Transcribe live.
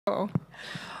All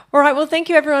right, well, thank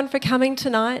you everyone for coming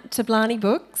tonight to Blarney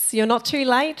Books. You're not too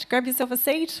late. Grab yourself a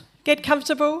seat, get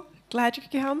comfortable. Glad you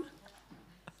could come.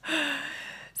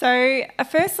 So,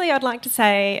 firstly, I'd like to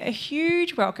say a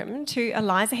huge welcome to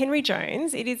Eliza Henry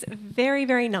Jones. It is very,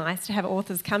 very nice to have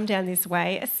authors come down this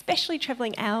way, especially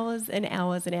travelling hours and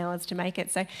hours and hours to make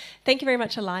it. So, thank you very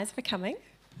much, Eliza, for coming.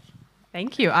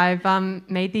 Thank you. I've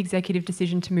made the executive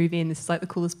decision to move in. This is like the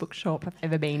coolest bookshop I've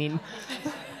ever been in.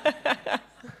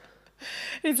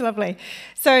 It's lovely.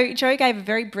 So Jo gave a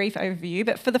very brief overview,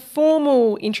 but for the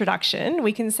formal introduction,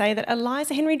 we can say that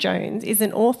Eliza Henry Jones is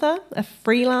an author, a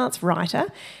freelance writer,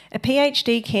 a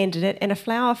PhD candidate and a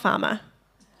flower farmer.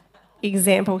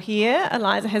 Example here,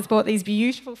 Eliza has bought these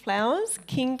beautiful flowers,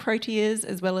 king proteas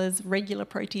as well as regular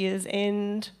proteas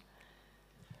and...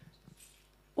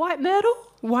 White myrtle?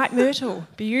 White myrtle,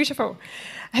 beautiful.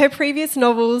 Her previous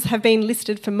novels have been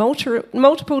listed for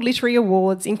multiple literary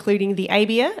awards, including the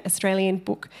ABIA, Australian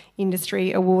Book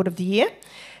Industry Award of the Year,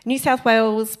 New South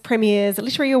Wales Premier's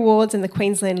Literary Awards and the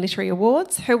Queensland Literary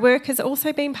Awards. Her work has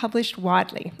also been published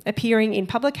widely, appearing in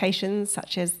publications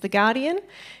such as The Guardian,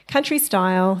 Country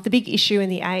Style, The Big Issue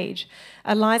and The Age.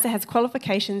 Eliza has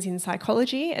qualifications in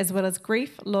psychology as well as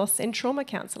grief, loss and trauma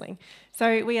counselling.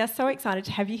 So we are so excited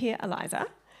to have you here, Eliza.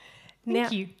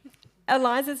 Thank you.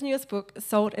 Eliza's newest book,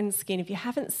 Salt and Skin, if you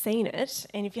haven't seen it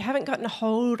and if you haven't gotten a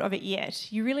hold of it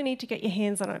yet, you really need to get your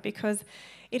hands on it because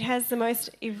it has the most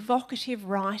evocative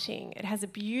writing. It has a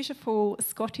beautiful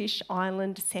Scottish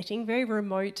island setting, very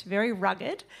remote, very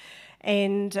rugged,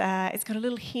 and it's got a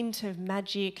little hint of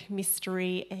magic,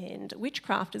 mystery and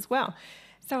witchcraft as well.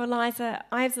 So Eliza,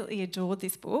 I absolutely adored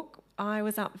this book. I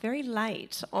was up very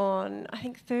late on, I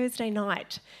think, Thursday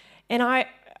night, and I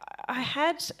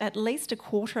had at least a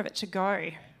quarter of it to go,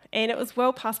 and it was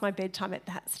well past my bedtime at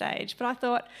that stage. But I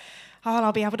thought, oh,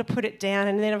 I'll be able to put it down,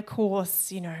 and then, of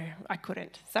course, I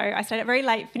couldn't. So I stayed up very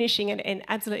late finishing it and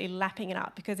absolutely lapping it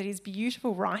up because it is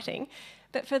beautiful writing.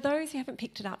 But for those who haven't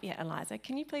picked it up yet, Eliza,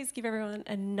 can you please give everyone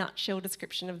a nutshell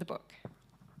description of the book?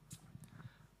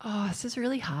 Oh, this is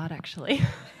really hard, actually.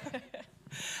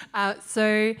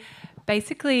 So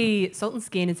basically, Salt and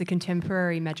Skin is a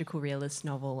contemporary magical realist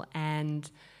novel, and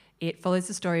it follows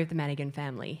the story of the Mannigan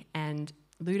family. And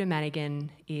Luda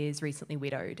Mannigan is recently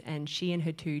widowed, and she and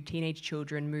her two teenage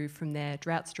children moved from their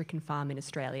drought-stricken farm in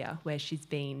Australia, where she's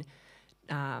been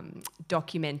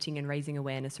documenting and raising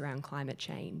awareness around climate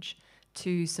change,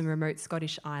 to some remote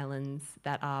Scottish islands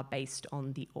that are based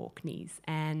on the Orkneys.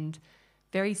 And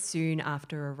very soon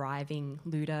after arriving,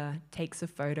 Luda takes a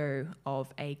photo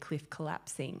of a cliff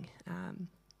collapsing,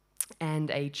 and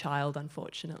a child,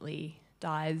 unfortunately,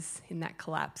 dies in that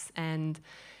collapse, and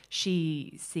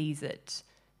she sees it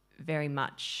very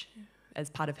much as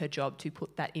part of her job to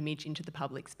put that image into the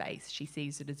public space. She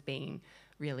sees it as being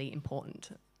really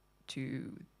important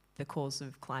to the cause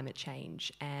of climate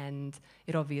change, and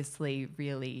it obviously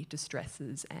really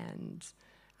distresses and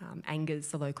angers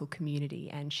the local community,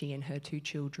 and she and her two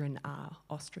children are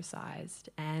ostracised.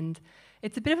 And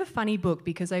it's a bit of a funny book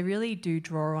because I really do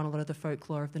draw on a lot of the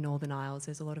folklore of the Northern Isles.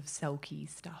 There's a lot of Selkie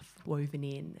stuff woven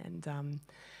in, and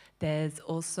there's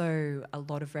also a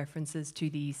lot of references to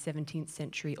the 17th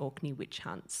century Orkney witch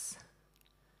hunts.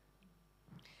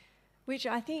 Which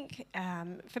I think,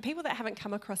 for people that haven't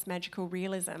come across magical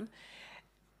realism,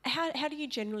 how do you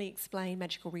generally explain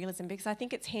magical realism? Because I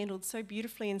think it's handled so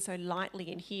beautifully and so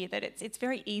lightly in here that it's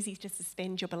very easy to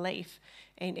suspend your belief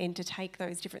and to take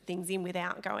those different things in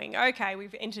without going, okay,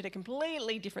 we've entered a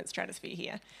completely different stratosphere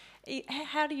here.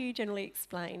 How do you generally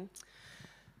explain?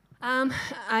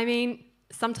 I mean,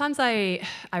 sometimes I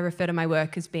refer to my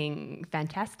work as being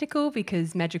fantastical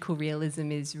because magical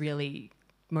realism is really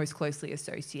most closely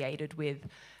associated with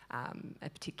a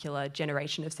particular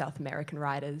generation of South American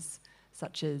writers,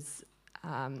 such as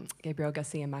Gabriel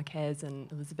Garcia Marquez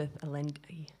and Elizabeth Allende.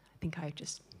 I think I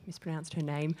just mispronounced her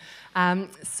name.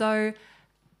 So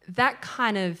that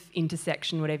kind of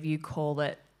intersection, whatever you call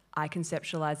it, I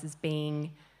conceptualise as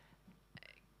being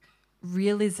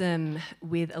realism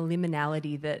with a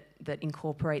liminality that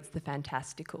incorporates the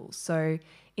fantastical. So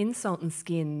in Salt and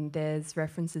Skin, there's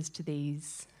references to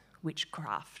these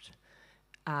witchcraft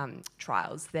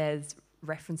trials. There's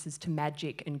references to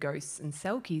magic and ghosts and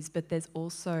selkies, but there's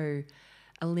also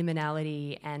a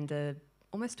liminality and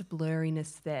almost a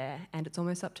blurriness there, and it's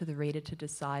almost up to the reader to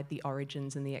decide the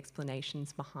origins and the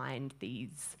explanations behind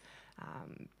these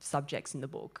subjects in the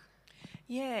book.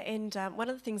 Yeah, and one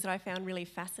of the things that I found really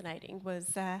fascinating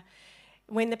was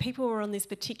when the people were on this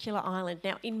particular island.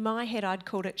 Now, in my head, I'd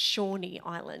called it Shawnee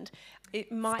Island.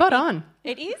 It might Spot on.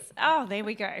 It is? Oh, there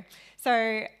we go.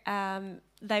 So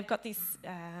they've got this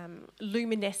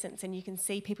luminescence, and you can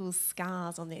see people's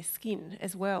scars on their skin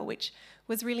as well, which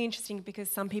was really interesting because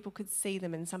some people could see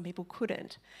them and some people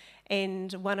couldn't.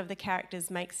 And one of the characters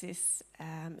makes this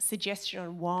suggestion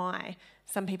on why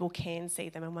some people can see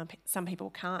them and some people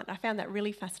can't. I found that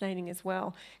really fascinating as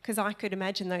well, because I could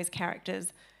imagine those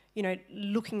characters, you know,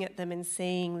 looking at them and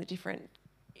seeing the different...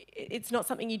 It's not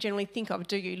something you generally think of,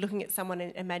 do you? Looking at someone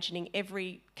and imagining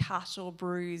every cut or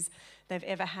bruise they've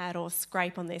ever had or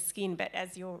scrape on their skin. But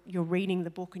as you're reading the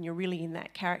book and you're really in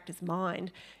that character's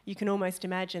mind, you can almost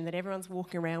imagine that everyone's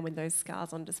walking around with those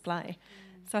scars on display.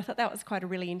 So I thought that was quite a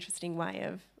really interesting way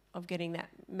of getting that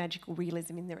magical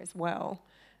realism in there as well,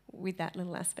 with that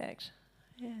little aspect.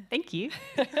 Yeah. Thank you.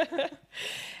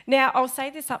 Now, I'll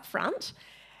say this up front.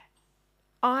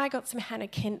 I got some Hannah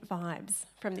Kent vibes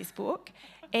from this book.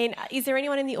 And is there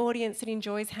anyone in the audience that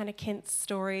enjoys Hannah Kent's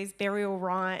stories? Burial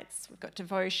Rites, we've got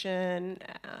Devotion.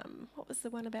 What was the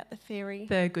one about the fairy?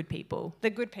 The Good People. The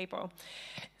Good People.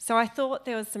 So I thought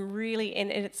there was some really...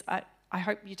 And it's... I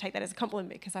hope you take that as a compliment,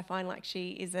 because I find like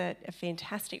she is a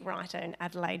fantastic writer and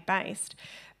Adelaide-based.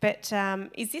 But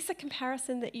is this a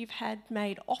comparison that you've had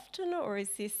made often, or is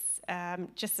this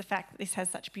just the fact that this has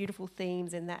such beautiful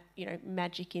themes and that, you know,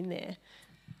 magic in there?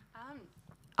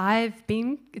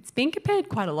 It's been compared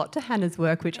quite a lot to Hannah's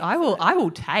work, which I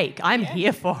will take. I'm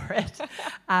here for it.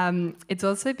 It's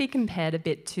also been compared a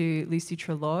bit to Lucy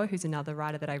Trelaw, who's another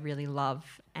writer that I really love,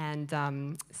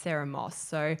 and Sarah Moss.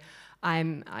 So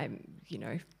I'm you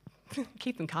know,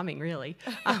 keep them coming, really.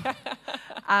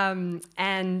 And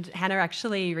Hannah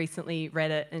actually recently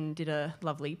read it and did a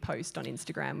lovely post on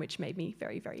Instagram, which made me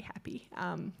very, very happy.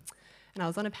 And I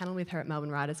was on a panel with her at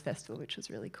Melbourne Writers Festival, which was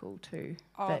really cool too.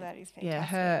 Oh, but that is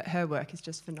fantastic. Yeah, her work is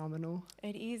just phenomenal.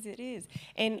 It is.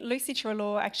 And Lucy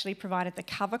Trelaw actually provided the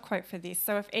cover quote for this.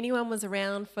 So if anyone was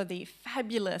around for the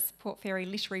fabulous Port Fairy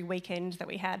Literary Weekend that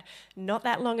we had not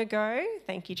that long ago,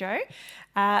 thank you, Jo,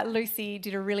 Lucy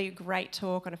did a really great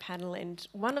talk on a panel, and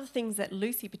one of the things that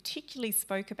Lucy particularly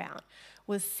spoke about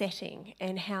was setting,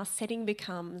 and how setting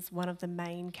becomes one of the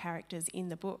main characters in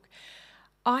the book.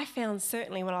 I found,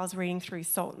 certainly when I was reading through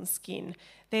Salt and Skin,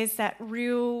 there's that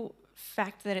real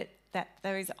fact that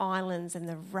those islands and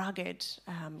the rugged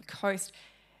coast.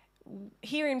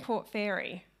 Here in Port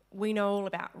Fairy, we know all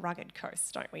about rugged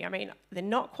coasts, don't we? I mean, they're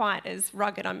not quite as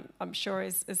rugged, I'm sure,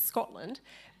 as Scotland,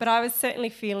 but I was certainly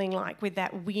feeling like with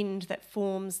that wind that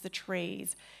forms the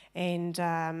trees and,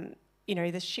 you know,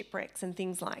 the shipwrecks and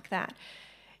things like that.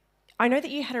 I know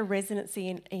that you had a residency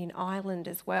in Ireland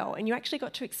as well, and you actually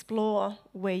got to explore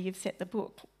where you've set the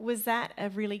book. Was that a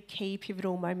really key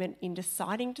pivotal moment in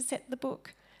deciding to set the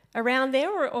book around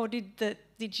there, or did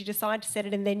you decide to set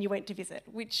it and then you went to visit?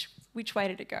 Which way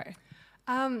did it go?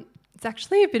 It's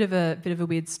actually a bit of a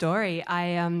weird story.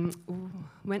 I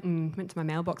went to my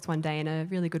mailbox one day, and a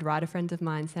really good writer friend of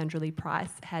mine, Sandra Lee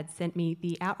Price, had sent me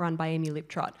The Outrun by Amy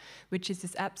Liptrot, which is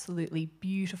this absolutely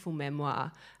beautiful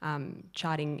memoir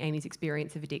charting Amy's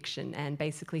experience of addiction and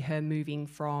basically her moving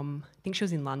from, I think she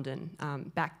was in London,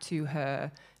 back to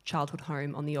her childhood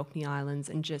home on the Orkney Islands,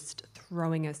 and just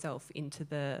throwing herself into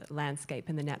the landscape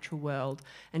and the natural world,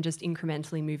 and just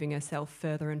incrementally moving herself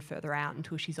further and further out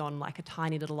until she's on like a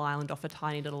tiny little island off a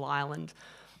tiny little island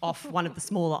off one of the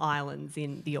smaller islands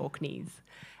in the Orkneys.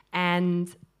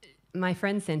 And my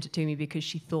friend sent it to me because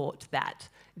she thought that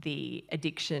the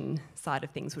addiction side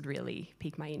of things would really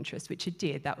pique my interest, which it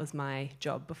did. That was my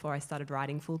job before I started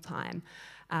writing full time.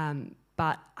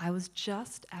 But I was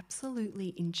just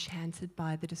absolutely enchanted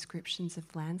by the descriptions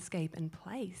of landscape and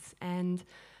place. And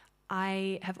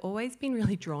I have always been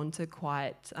really drawn to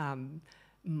quite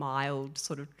mild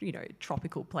sort of, you know,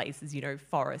 tropical places, you know,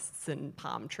 forests and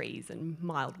palm trees and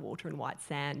mild water and white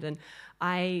sand. And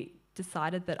I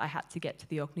decided that I had to get to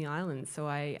the Orkney Islands, so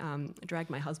I dragged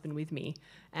my husband with me.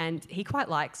 And he quite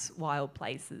likes wild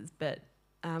places, but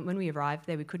when we arrived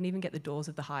there, we couldn't even get the doors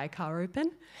of the hire car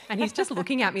open. And he's just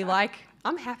looking at me like,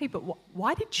 I'm happy, but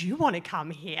why did you want to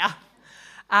come here?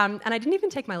 And I didn't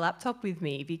even take my laptop with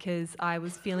me because I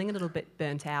was feeling a little bit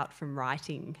burnt out from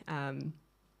writing.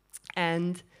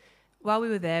 And while we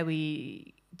were there,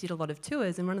 we did a lot of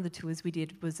tours, and one of the tours we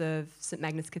did was of St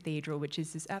Magnus Cathedral, which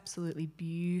is this absolutely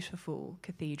beautiful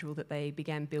cathedral that they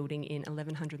began building in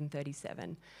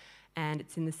 1137. And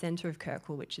it's in the centre of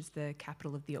Kirkwall, which is the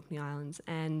capital of the Orkney Islands.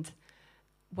 And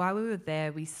while we were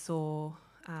there, we saw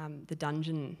the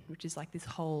dungeon, which is like this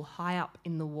hole high up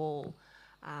in the wall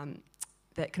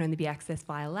that can only be accessed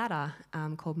by a ladder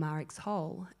called Marrick's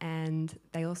Hole. And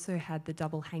they also had the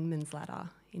double hangman's ladder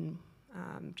in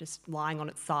just lying on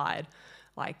its side,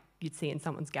 like you'd see in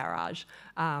someone's garage,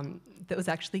 that was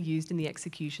actually used in the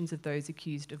executions of those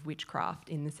accused of witchcraft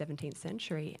in the 17th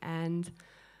century. And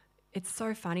it's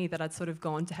so funny that I'd sort of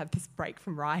gone to have this break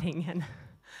from writing,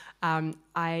 and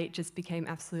I just became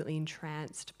absolutely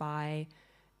entranced by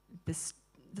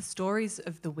the stories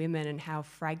of the women and how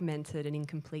fragmented and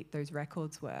incomplete those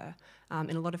records were.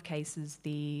 In a lot of cases,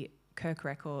 the Kirk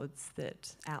records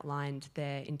that outlined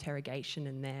their interrogation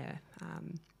and their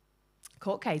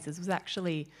court cases was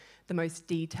actually the most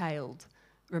detailed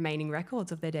remaining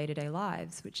records of their day-to-day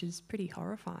lives, which is pretty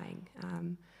horrifying.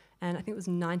 And I think it was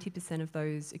 90% of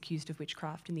those accused of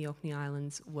witchcraft in the Orkney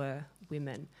Islands were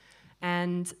women.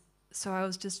 And so I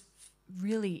was just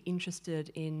really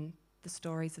interested in the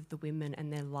stories of the women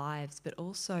and their lives, but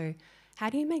also how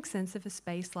do you make sense of a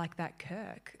space like that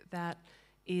Kirk that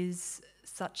is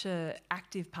such an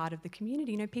active part of the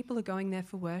community? You know, people are going there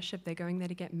for worship, they're going there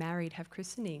to get married, have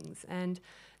christenings, and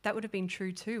that would have been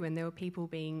true too when there were people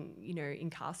being, you know,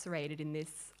 incarcerated in this,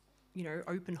 you know,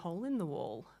 open hole in the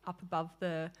wall up above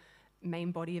the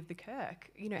main body of the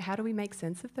Kirk. You know, how do we make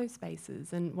sense of those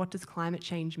spaces, and what does climate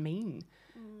change mean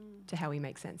to how we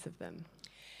make sense of them?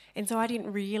 And so I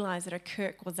didn't realise that a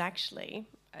Kirk was actually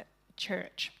a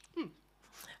church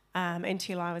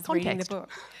until I was reading the book.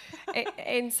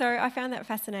 And so I found that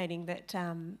fascinating that,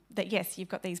 that yes, you've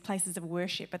got these places of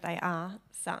worship, but they are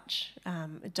such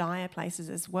dire places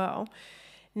as well.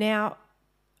 Now,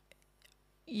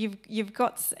 you've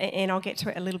got, and I'll get to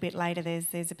it a little bit later,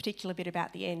 there's a particular bit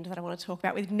about the end that I want to talk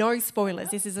about with no spoilers.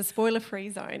 This is a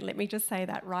spoiler-free zone, let me just say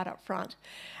that right up front.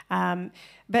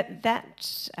 But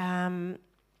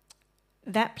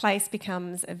that place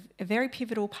becomes a very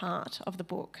pivotal part of the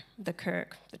book, the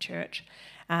Kirk, the church.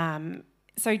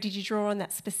 So did you draw on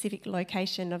that specific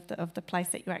location of the place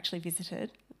that you actually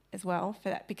visited as well for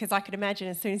that? Because I could imagine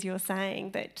as soon as you were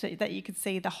saying that you could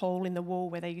see the hole in the wall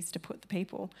where they used to put the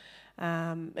people,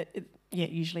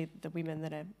 usually the women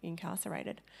that are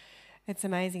incarcerated. It's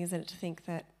amazing, isn't it, to think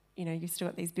that, you know, you've still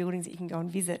got these buildings that you can go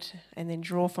and visit and then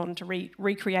draw from to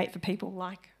recreate for people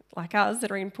like us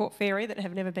that are in Port Fairy that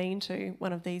have never been to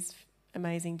one of these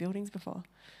amazing buildings before.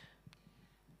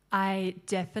 I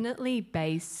definitely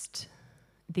based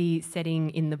the setting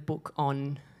in the book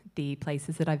on the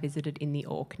places that I visited in the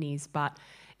Orkneys, but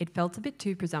it felt a bit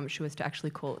too presumptuous to actually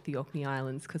call it the Orkney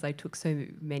Islands because I took so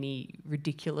many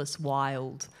ridiculous,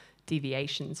 wild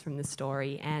deviations from the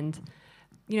story. And,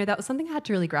 you know, that was something I had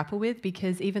to really grapple with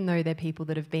because even though they're people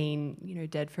that have been, you know,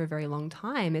 dead for a very long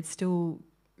time, it's still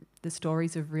the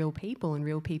stories of real people and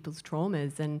real people's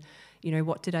traumas. And, you know,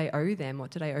 what did I owe them?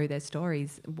 What did I owe their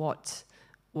stories? What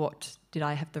did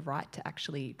I have the right to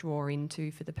actually draw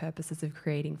into for the purposes of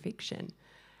creating fiction?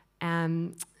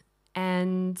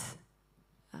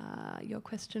 Your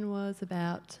question was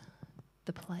about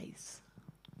the place.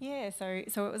 Yeah, so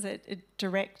it was a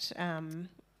direct,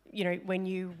 you know, when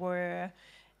you were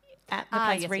at the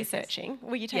place researching,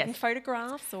 were you taking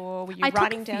photographs or were you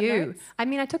writing down notes? I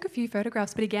mean, I took a few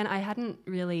photographs, but again, I hadn't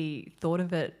really thought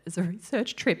of it as a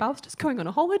research trip. I was just going on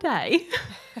a holiday.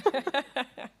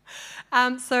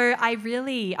 So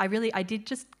I did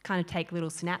just kind of take little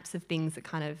snaps of things that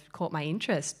kind of caught my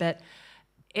interest, but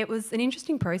it was an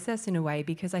interesting process in a way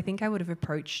because I think I would have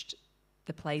approached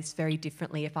the place very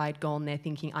differently if I had gone there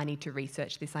thinking I need to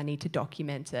research this, I need to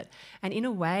document it. And in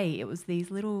a way, it was these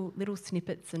little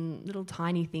snippets and little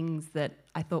tiny things that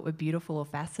I thought were beautiful or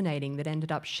fascinating that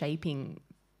ended up shaping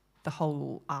the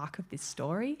whole arc of this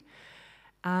story.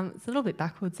 It's a little bit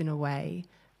backwards in a way.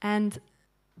 And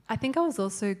I think I was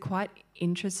also quite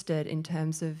interested in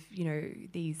terms of, you know,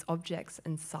 these objects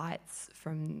and sites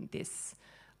from this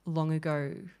long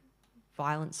ago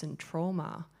violence and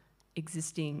trauma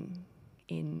existing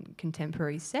in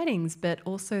contemporary settings, but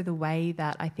also the way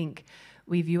that I think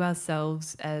we view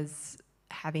ourselves as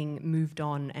having moved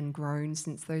on and grown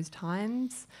since those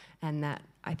times, and that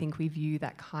I think we view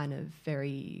that kind of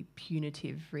very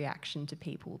punitive reaction to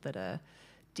people that are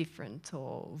different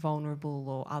or vulnerable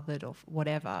or othered or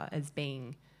whatever as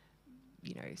being,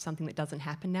 you know, something that doesn't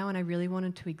happen now. And I really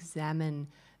wanted to examine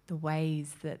the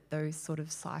ways that those sort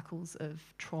of cycles of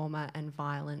trauma and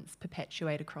violence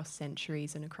perpetuate across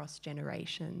centuries and across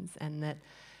generations, and that,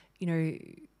 you know,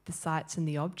 the sites and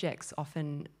the objects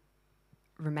often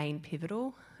remain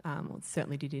pivotal. Well, it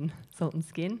certainly did in Salt and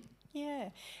Skin. Yeah.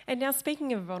 And now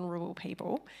speaking of vulnerable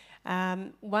people,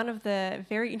 one of the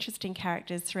very interesting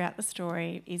characters throughout the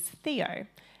story is Theo,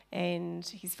 and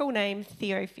his full name,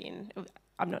 Theo Finn.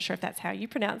 I'm not sure if that's how you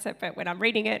pronounce it, but when I'm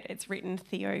reading it, it's written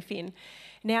Theo Finn.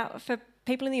 Now, for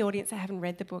people in the audience that haven't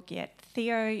read the book yet,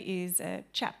 Theo is a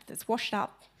chap that's washed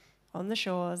up on the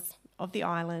shores of the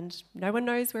island. No one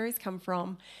knows where he's come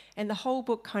from, and the whole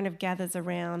book kind of gathers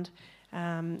around.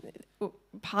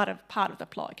 Part of the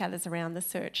plot gathers around the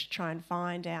search to try and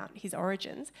find out his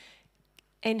origins.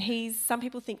 And some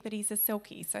people think that he's a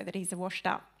selkie, so that he's a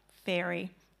washed-up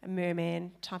fairy, a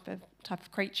merman type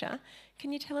of creature.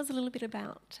 Can you tell us a little bit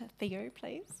about Theo,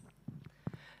 please?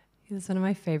 He's one of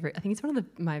my favourite. I think he's one of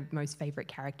my most favourite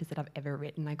characters that I've ever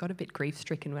written. I got a bit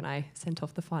grief-stricken when I sent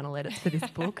off the final edits for this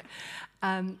book.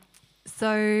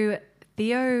 So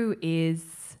Theo is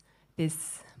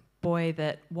this boy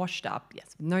that washed up,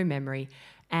 yes, with no memory,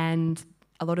 and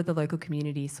a lot of the local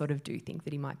community sort of do think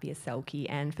that he might be a selkie.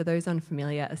 And for those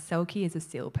unfamiliar, a selkie is a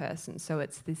seal person. So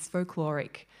it's this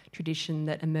folkloric tradition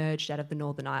that emerged out of the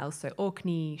Northern Isles, so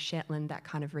Orkney, Shetland, that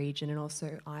kind of region, and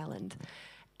also Ireland.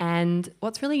 And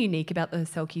what's really unique about the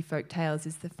selkie folk tales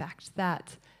is the fact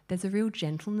that there's a real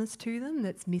gentleness to them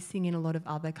that's missing in a lot of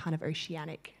other kind of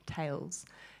oceanic tales.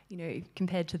 You know,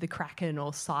 compared to the Kraken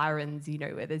or Sirens, you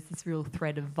know, where there's this real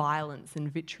thread of violence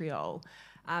and vitriol.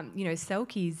 You know,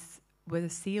 selkies were the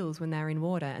seals when they were in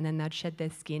water, and then they'd shed their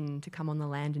skin to come on the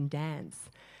land and dance.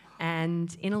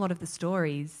 And in a lot of the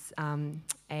stories,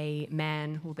 a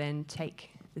man will then take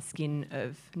the skin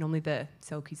of, normally the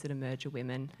selkies that emerge are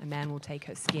women, a man will take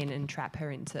her skin and trap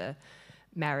her into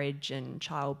marriage and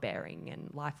childbearing and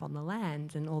life on the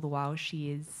land, and all the while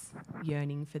she is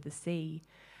yearning for the sea.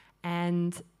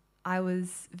 And I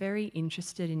was very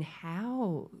interested in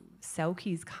how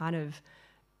selkies kind of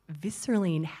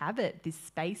viscerally inhabit this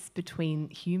space between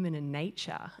human and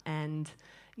nature, and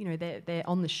you know they're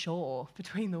on the shore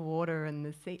between the water and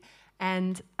the sea,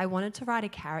 and I wanted to write a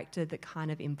character that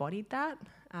kind of embodied that,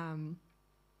 and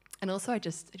also it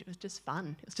was just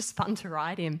fun. It was just fun to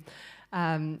write him,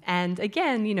 and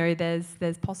again, you know,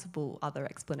 there's possible other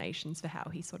explanations for how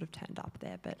he sort of turned up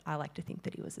there, but I like to think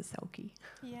that he was a selkie.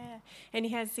 Yeah, and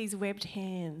he has these webbed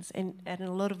hands, and in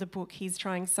a lot of the book he's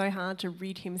trying so hard to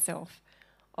rid himself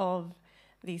of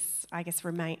this, I guess,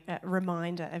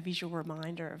 reminder, a visual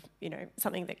reminder of, you know,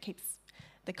 something that keeps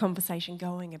the conversation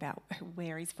going about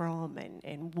where he's from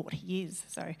and what he is.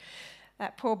 So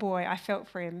that poor boy, I felt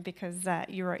for him because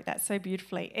you wrote that so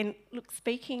beautifully. And look,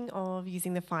 speaking of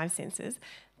using the five senses,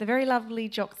 the very lovely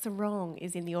Jock Narrawong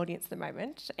is in the audience at the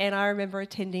moment. And I remember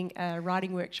attending a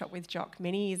writing workshop with Jock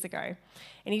many years ago,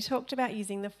 and he talked about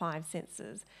using the five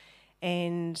senses.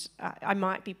 And I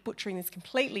might be butchering this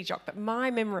completely, Jock, but my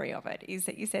memory of it is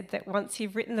that you said that once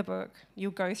you've written the book,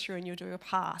 you'll go through and you'll do a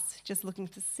pass, just looking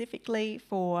specifically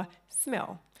for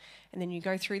smell. And then you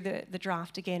go through the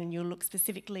draft again and you'll look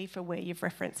specifically for where you've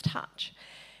referenced touch.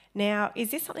 Now,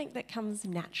 is this something that comes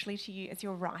naturally to you as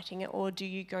you're writing it, or do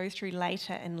you go through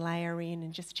later and layer in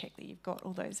and just check that you've got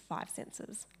all those five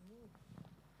senses?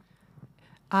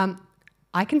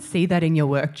 I can see that in your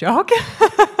work, Jock.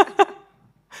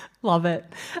 Love it.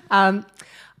 I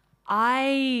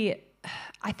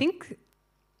think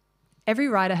every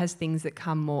writer has things that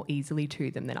come more easily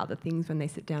to them than other things when they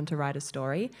sit down to write a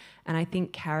story. And I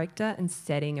think character and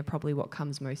setting are probably what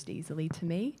comes most easily to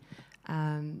me.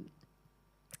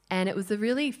 And it was a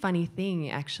really funny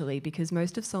thing, actually, because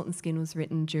most of Salt and Skin was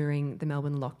written during the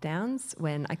Melbourne lockdowns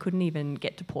when I couldn't even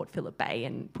get to Port Phillip Bay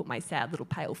and put my sad little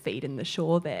pale feet in the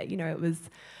shore there. You know,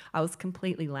 I was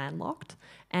completely landlocked.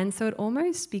 And so it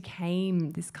almost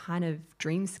became this kind of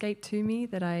dreamscape to me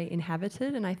that I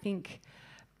inhabited. And I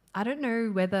don't know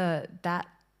whether that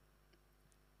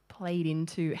played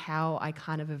into how I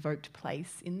kind of evoked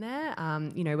place in there,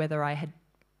 you know, whether I had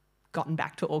gotten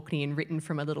back to Orkney and written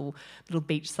from a little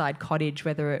beachside cottage,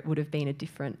 whether it would have been a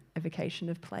different evocation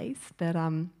of place. But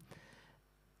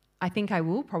I think I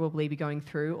will probably be going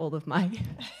through all of my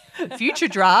future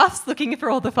drafts looking for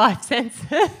all the five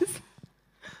senses.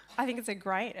 I think it's a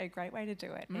great way to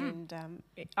do it, and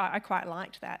I quite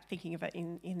liked that, thinking of it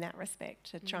in that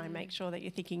respect, to try and make sure that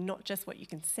you're thinking not just what you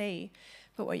can see,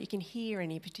 but what you can hear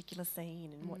in a particular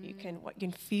scene, and what you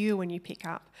can feel when you pick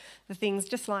up the things.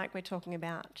 Just like we're talking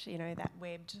about, you know, that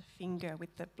webbed finger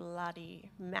with the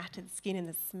bloody matted skin and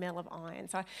the smell of iron.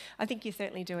 So I think you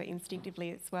certainly do it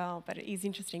instinctively as well. But it is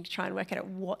interesting to try and work out at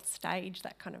what stage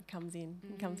that kind of comes in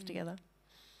and comes together.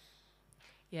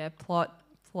 Yeah, plot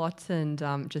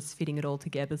and just fitting it all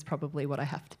together is probably what I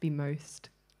have to be most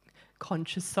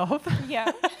conscious of.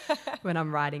 Yeah. when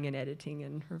I'm writing and editing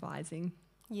and revising.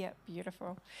 Yeah,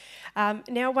 beautiful.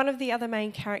 Now, one of the other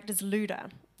main characters, Luda,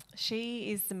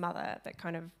 she is the mother that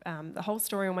kind of, the whole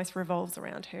story almost revolves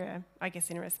around her, I guess,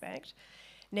 in a respect.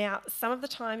 Now, some of the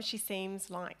time she seems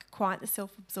like quite the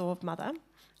self-absorbed mother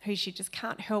who she just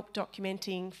can't help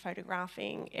documenting,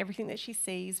 photographing everything that she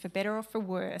sees, for better or for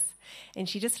worse. And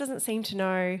she just doesn't seem to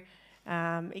know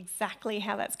exactly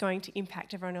how that's going to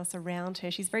impact everyone else around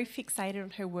her. She's very fixated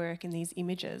on her work and these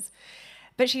images.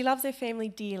 But she loves her family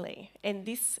dearly, and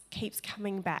this keeps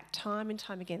coming back time and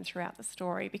time again throughout the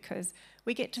story because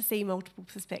we get to see multiple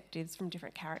perspectives from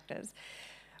different characters.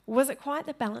 Was it quite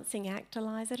the balancing act,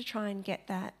 Eliza, to try and get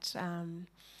that,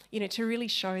 to really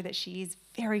show that she is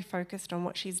very focused on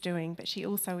what she's doing, but she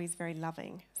also is very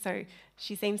loving? So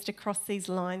she seems to cross these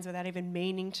lines without even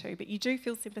meaning to, but you do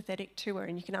feel sympathetic to her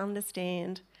and you can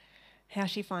understand how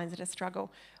she finds it a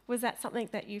struggle. Was that something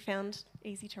that you found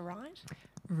easy to write?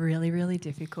 Really, really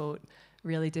difficult.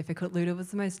 Really difficult. Luda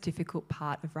was the most difficult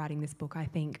part of writing this book, I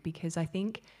think, because I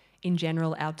think in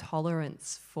general our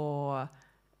tolerance for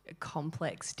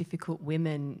complex, difficult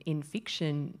women in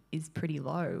fiction is pretty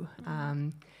low.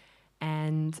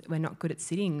 And we're not good at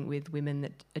sitting with women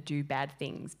that do bad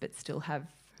things but still have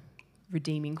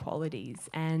redeeming qualities.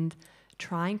 And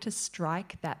trying to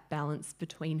strike that balance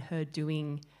between her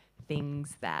doing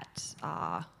things that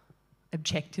are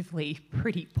objectively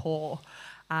pretty poor,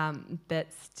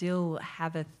 but still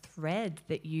have a thread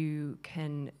that you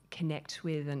can connect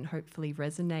with and hopefully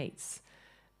resonates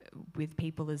with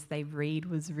people as they read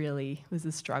was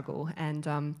a struggle.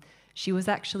 And she was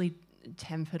actually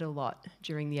tempered a lot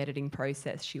during the editing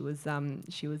process. She was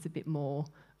a bit more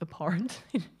abhorrent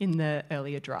in the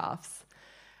earlier drafts.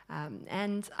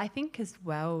 And I think as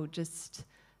well, just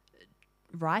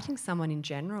writing someone in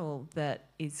general that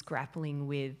is grappling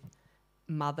with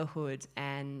motherhood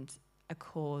and a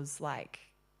cause like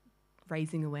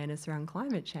raising awareness around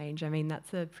climate change, I mean,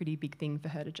 that's a pretty big thing for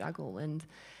her to juggle. And,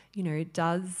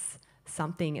 does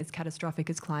something as catastrophic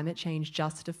as climate change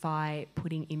justify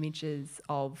putting images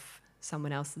of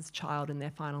someone else's child in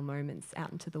their final moments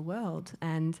out into the world?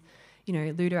 And,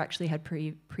 Luda actually had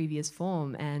previous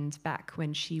form, and back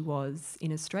when she was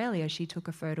in Australia, she took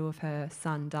a photo of her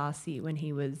son Darcy when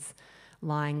he was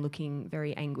lying looking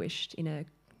very anguished in a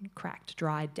cracked,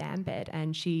 dried dam bed,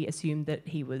 and she assumed that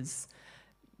he was,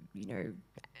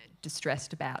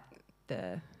 distressed about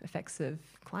the effects of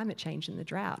climate change and the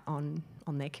drought on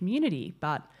their community.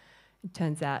 But it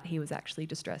turns out he was actually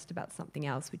distressed about something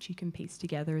else, which you can piece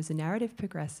together as a narrative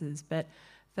progresses. But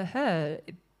for her,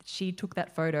 she took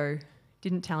that photo,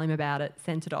 didn't tell him about it,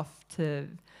 sent it off to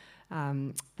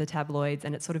the tabloids,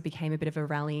 and it sort of became a bit of a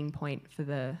rallying point for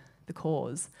the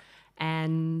cause.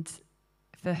 And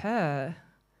for her,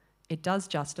 it does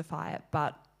justify it,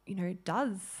 but,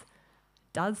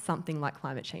 does something like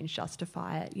climate change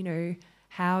justify it?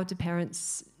 How do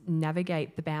parents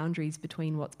navigate the boundaries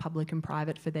between what's public and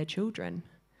private for their children?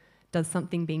 Does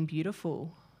something being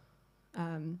beautiful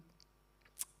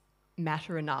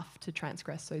matter enough to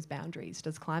transgress those boundaries?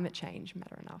 Does climate change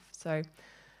matter enough? So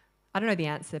I don't know the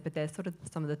answer, but they're sort of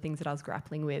some of the things that I was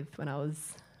grappling with when I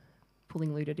was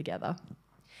pulling Luda together.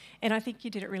 And I think you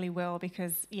did it really well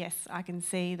because, yes, I can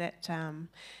see that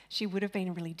she would have been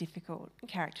a really difficult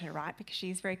character to write because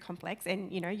she's very complex.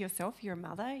 And, yourself, you're a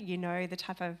mother, the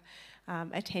type of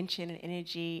attention and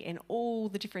energy and all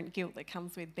the different guilt that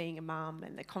comes with being a mum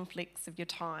and the conflicts of your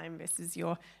time versus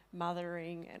your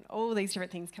mothering and all these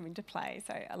different things come into play.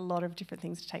 So a lot of different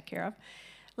things to take care of.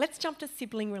 Let's jump to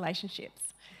sibling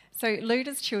relationships. So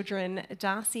Luda's children,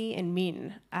 Darcy and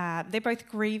Min, they're both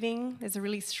grieving. There's a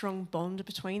really strong bond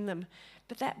between them.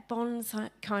 But that bond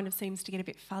kind of seems to get a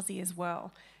bit fuzzy as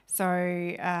well.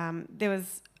 So there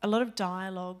was a lot of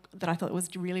dialogue that I thought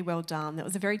was really well done. That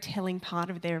was a very telling part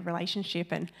of their relationship.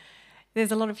 And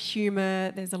there's a lot of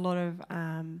humour. There's a lot of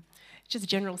just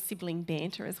general sibling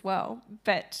banter as well.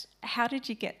 But how did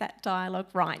you get that dialogue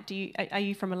right? Are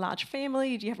you from a large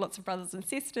family? Do you have lots of brothers and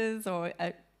sisters? Or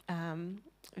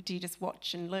do you just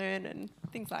watch and learn and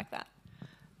things like that?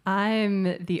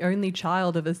 I'm the only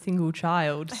child of a single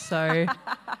child, so...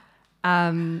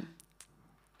 but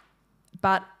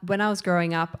when I was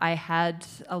growing up, I had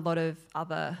a lot of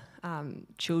other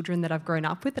children that I've grown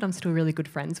up with that I'm still really good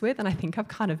friends with, and I think I've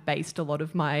kind of based a lot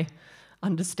of my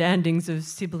understandings of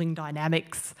sibling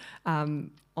dynamics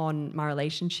on my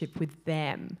relationship with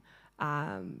them.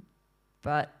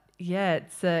 But yeah,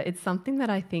 it's something that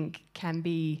I think can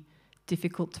be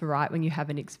difficult to write when you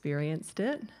haven't experienced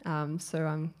it. So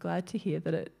I'm glad to hear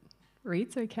that it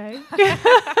reads okay.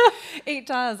 It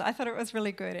does. I thought it was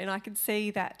really good, and I could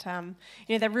see that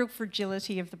the real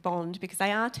fragility of the bond because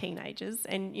they are teenagers,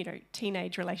 and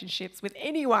teenage relationships with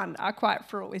anyone are quite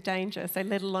fraught with danger. So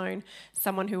let alone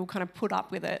someone who will kind of put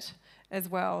up with it as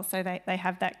well. So they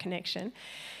have that connection.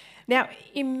 Now,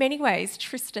 in many ways,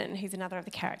 Tristan, who's another of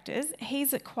the characters,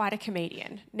 he's quite a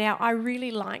comedian. Now, I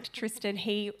really liked Tristan.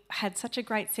 He had such a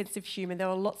great sense of humour. There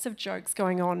were lots of jokes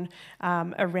going on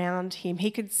around him.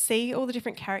 He could see all the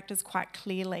different characters quite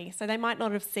clearly. So they might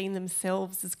not have seen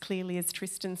themselves as clearly as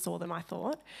Tristan saw them, I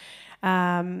thought.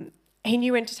 He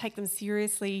knew when to take them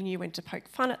seriously, he knew when to poke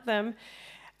fun at them.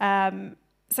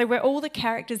 So were all the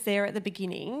characters there at the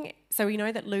beginning? So we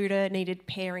know that Luda needed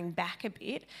paring back a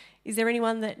bit. Is there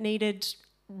anyone that needed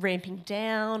ramping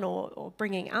down or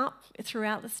bringing up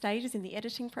throughout the stages in the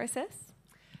editing process?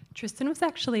 Tristan was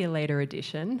actually a later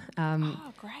addition.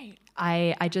 Oh, great.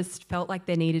 I just felt like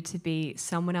there needed to be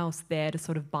someone else there to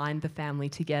sort of bind the family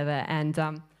together.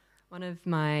 And one of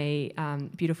my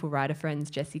beautiful writer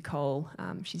friends, Jessie Cole,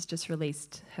 she's just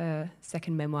released her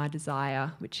second memoir,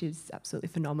 Desire, which is absolutely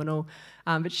phenomenal.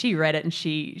 But she read it and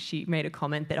she made a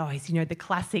comment that, he's, the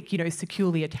classic,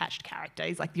 securely attached character.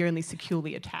 He's like the only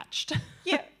securely attached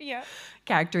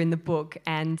character in the book.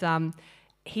 And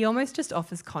he almost just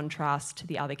offers contrast to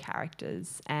the other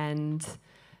characters. And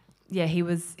yeah,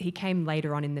 he came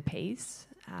later on in the piece.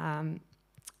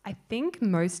 I think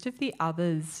most of the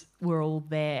others were all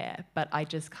there, but I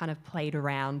just kind of played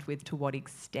around with to what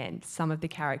extent. Some of the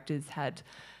characters had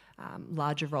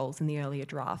larger roles in the earlier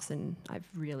drafts, and I've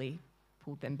really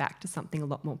pulled them back to something a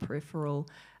lot more peripheral.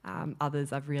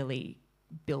 Others I've really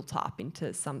built up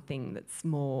into something that's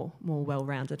more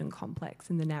well-rounded and complex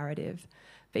in the narrative.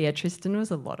 But yeah, Tristan was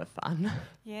a lot of fun.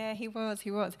 Yeah, he was.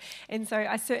 And so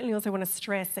I certainly also want to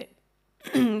stress that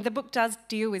the book does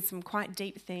deal with some quite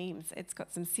deep themes. It's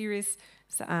got some serious,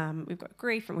 we've got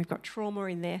grief and we've got trauma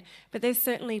in there, but there's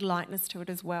certainly lightness to it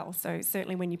as well. So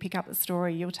certainly when you pick up the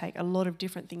story, you'll take a lot of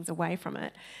different things away from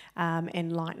it,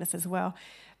 and lightness as well.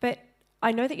 But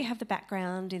I know that you have the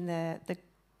background in the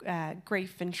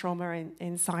grief and trauma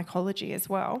and psychology as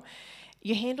well.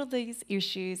 You handled these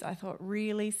issues, I thought,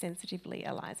 really sensitively,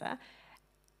 Eliza.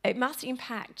 It must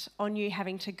impact on you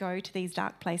having to go to these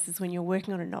dark places when you're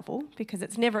working on a novel, because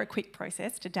it's never a quick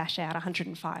process to dash out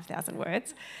 105,000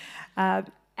 words.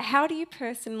 How do you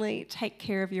personally take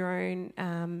care of your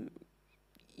own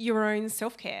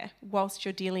self-care whilst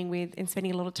you're dealing with and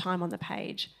spending a lot of time on the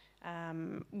page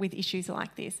with issues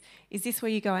like this? Is this where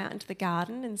you go out into the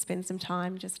garden and spend some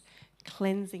time just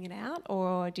cleansing it out,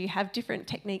 or do you have different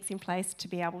techniques in place to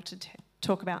be able to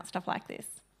talk about stuff like this?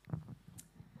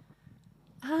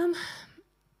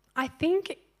 I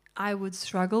think I would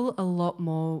struggle a lot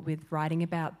more with writing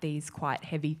about these quite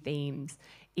heavy themes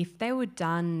if they were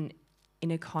done in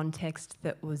a context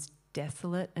that was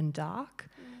desolate and dark.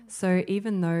 So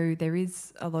even though there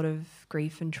is a lot of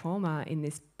grief and trauma in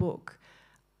this book,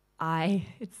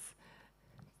 it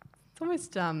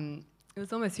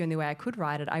was almost the only way I could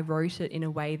write it. I wrote it in a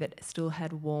way that still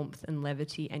had warmth and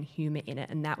levity and humour in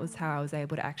it, and that was how I was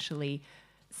able to actually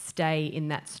stay in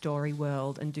that story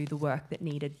world and do the work that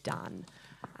needed done.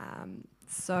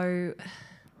 So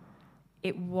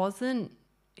it wasn't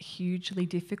hugely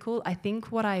difficult. I think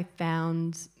what I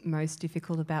found most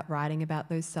difficult about writing about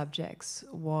those subjects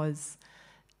was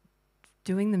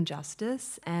doing them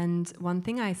justice. And one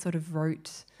thing I sort of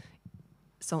wrote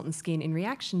Salt and Skin in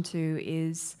reaction to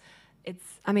is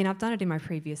I've done it in my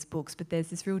previous books, but there's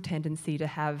this real tendency to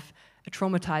have a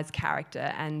traumatised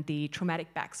character and the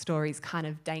traumatic backstory is kind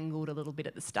of dangled a little bit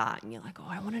at the start, and you're like,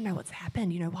 I want to know what's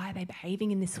happened, why are they behaving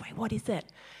in this way, what is it?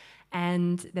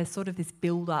 And there's sort of this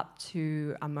build-up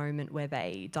to a moment where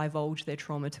they divulge their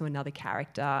trauma to another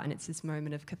character, and it's this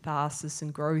moment of catharsis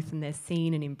and growth, and they're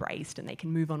seen and embraced and they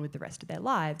can move on with the rest of their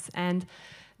lives. And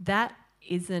that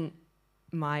isn't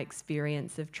my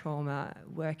experience of trauma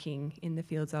working in the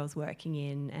fields I was working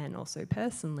in, and also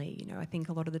personally. I think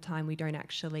a lot of the time we don't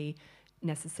actually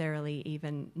necessarily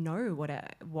even know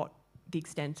what the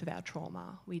extent of our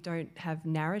trauma. We don't have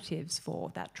narratives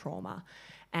for that trauma.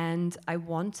 And I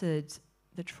wanted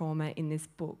the trauma in this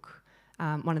book,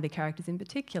 one of the characters in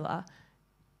particular,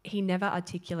 he never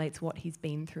articulates what he's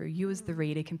been through. You as the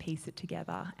reader can piece it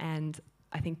together, and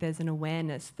I think there's an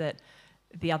awareness that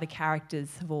the other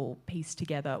characters have all pieced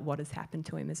together what has happened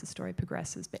to him as the story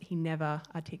progresses, but he never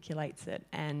articulates it.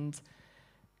 And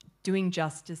doing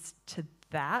justice to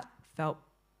that felt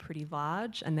pretty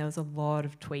large, and there was a lot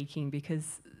of tweaking,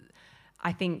 because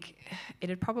I think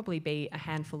it'd probably be a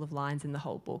handful of lines in the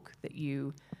whole book that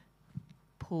you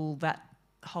pull that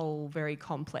whole very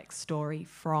complex story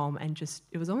from, and just,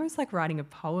 it was almost like writing a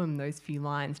poem, those few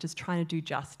lines, just trying to do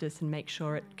justice and make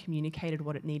sure it communicated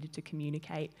what it needed to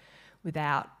communicate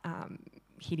without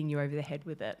hitting you over the head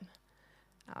with it.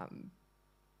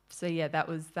 So yeah, that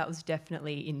was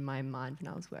definitely in my mind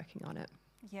when I was working on it.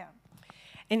 Yeah.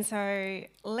 And so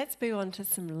let's move on to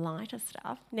some lighter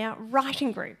stuff. Now,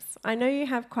 writing groups. I know you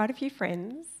have quite a few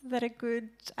friends that are good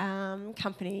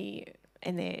company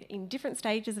and they're in different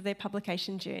stages of their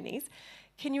publication journeys.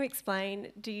 Can you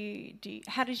explain,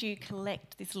 how did you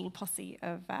collect this little posse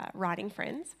of writing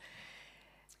friends?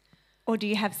 Or do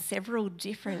you have several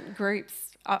different groups?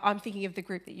 I'm thinking of the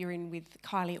group that you're in with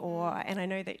Kylie Orr, and I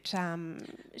know that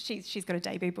she's got a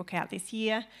debut book out this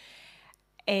year.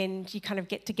 And you kind of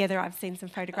get together. I've seen some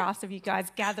photographs of you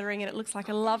guys gathering, and it looks like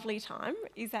a lovely time.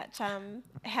 Is that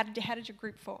how did your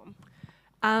group form?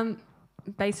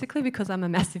 Basically because I'm a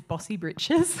massive bossy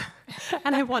britches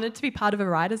and I wanted to be part of a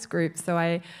writers group, so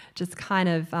I just kind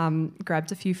of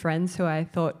grabbed a few friends who I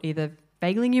thought either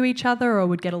vaguely knew each other or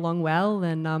would get along well,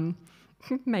 and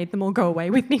made them all go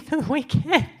away with me for the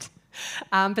weekend.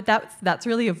 But that's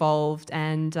really evolved,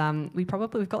 and we've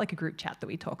got like a group chat that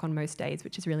we talk on most days,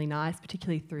 which is really nice,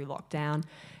 particularly through lockdown.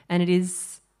 And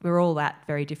we're all at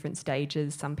very different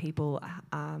stages. Some people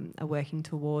are working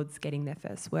towards getting their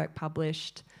first work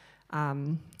published.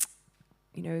 Kylie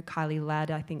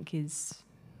Ladd, I think, is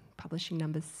publishing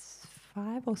number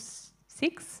 5 or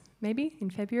 6, maybe, in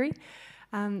February.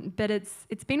 But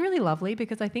it's been really lovely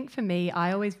because I think for me,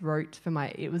 I always wrote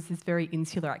it was this very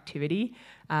insular activity.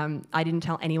 I didn't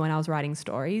tell anyone I was writing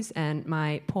stories, and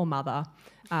my poor mother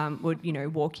would,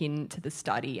 walk into the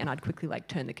study, and I'd quickly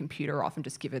turn the computer off and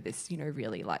just give her this,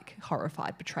 really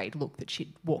horrified, betrayed look that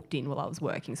she'd walked in while I was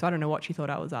working. So I don't know what she thought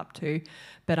I was up to,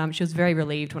 but she was very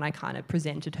relieved when I kind of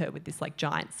presented her with this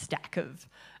giant stack of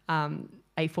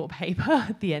A4 paper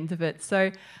at the end of it.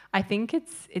 So I think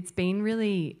it's been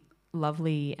really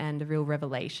lovely and a real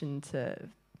revelation to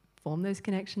form those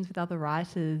connections with other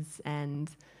writers, and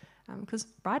because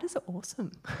writers are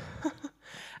awesome.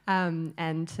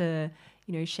 And to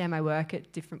share my work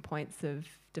at different points of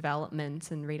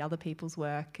development and read other people's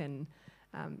work, and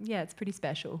it's pretty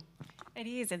special. It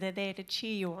is, and they're there to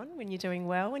cheer you on when you're doing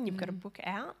well, when you've got a book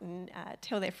out, and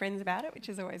tell their friends about it, which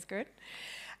is always good.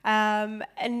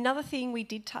 Another thing we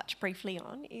did touch briefly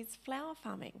on is flower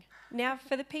farming. Now,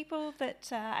 for the people that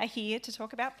are here to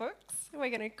talk about books, we're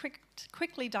going to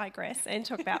quickly digress and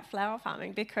talk about flower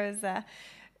farming, because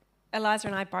Eliza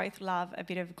and I both love a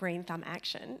bit of green thumb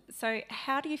action. So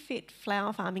how do you fit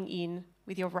flower farming in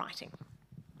with your writing?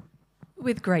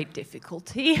 With great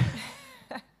difficulty.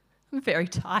 I'm very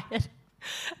tired.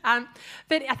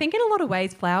 But I think in a lot of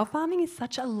ways, flower farming is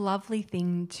such a lovely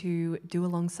thing to do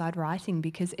alongside writing,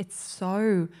 because it's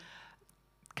so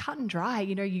cut and dry.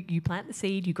 You plant the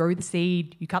seed, you grow the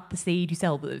seed, you cut the seed, you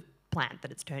sell the plant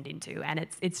that it's turned into, and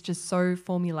it's just so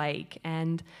formulaic.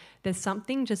 And there's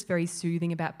something just very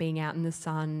soothing about being out in the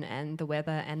sun and the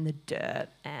weather and the dirt,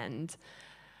 and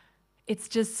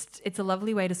it's a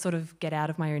lovely way to sort of get out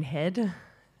of my own head,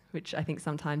 which I think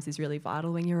sometimes is really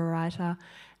vital when you're a writer.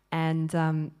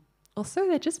 And also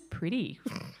they're just pretty.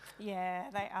 Yeah,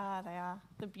 they are.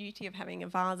 The beauty of having a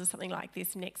vase or something like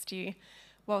this next to you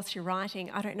whilst you're writing.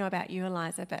 I don't know about you,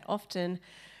 Eliza, but often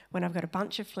when I've got a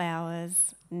bunch of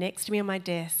flowers next to me on my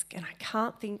desk and I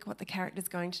can't think what the character's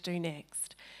going to do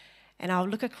next, and I'll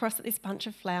look across at this bunch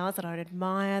of flowers and I'd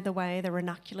admire the way the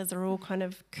ranunculus are all kind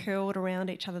of curled around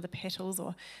each other, the petals,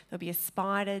 or there'll be a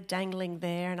spider dangling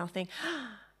there, and I'll think,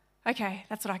 okay,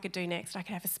 that's what I could do next. I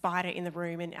could have a spider in the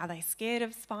room, and are they scared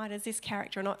of spiders, this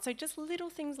character or not? So just little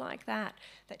things like that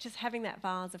just having that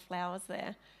vase of flowers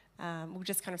there will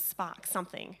just kind of spark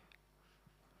something.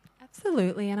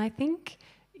 Absolutely, and I think,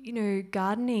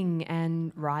 gardening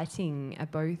and writing are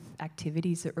both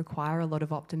activities that require a lot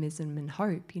of optimism and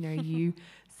hope. You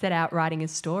set out writing a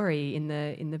story in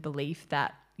the belief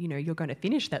that you're going to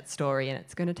finish that story, and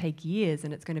it's going to take years,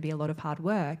 and it's going to be a lot of hard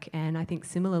work. And I think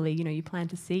similarly, you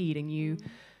plant a seed and you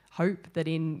hope that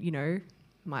in,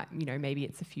 maybe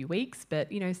it's a few weeks,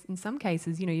 but, in some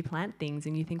cases, you plant things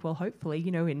and you think, well, hopefully,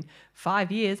 in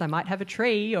 5 years I might have a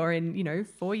tree, or in,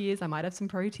 4 years I might have some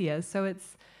proteas. So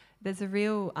there's a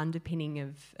real underpinning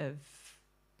of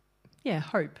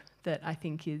hope that I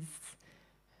think is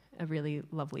a really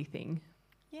lovely thing.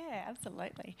 Yeah,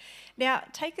 absolutely. Now,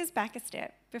 take us back a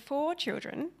step. Before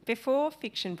children, before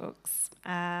fiction books...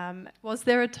 Was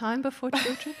there a time before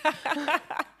children?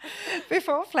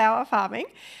 Before flower farming,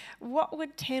 what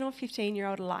would 10 or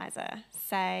 15-year-old Eliza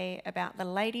say about the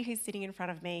lady who's sitting in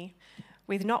front of me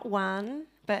with not one,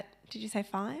 but did you say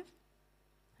 5?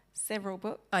 Several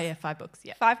books? Oh, yeah, 5 books,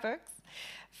 yeah. 5 books.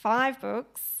 5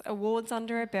 books, awards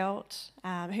under her belt,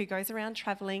 who goes around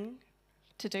travelling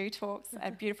to do talks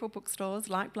at beautiful bookstores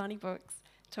like Blarney Books,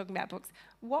 talking about books.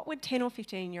 What would 10 or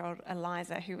 15-year-old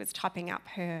Eliza, who was typing up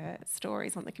her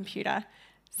stories on the computer,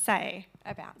 say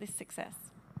about this success?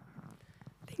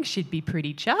 think she'd be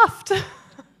pretty chuffed.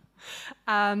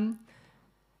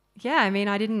 Yeah, I mean,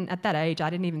 at that age, I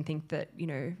didn't even think that,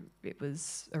 it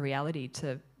was a reality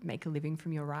to make a living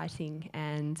from your writing.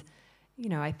 And,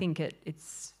 I think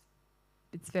it's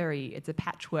a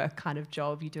patchwork kind of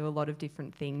job. You do a lot of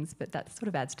different things, but that sort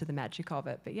of adds to the magic of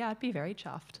it. But yeah, I'd be very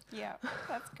chuffed. Yeah,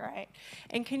 that's great.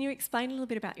 And can you explain a little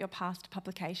bit about your past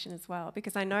publication as well?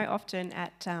 Because I know often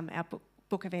at our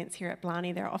book events here at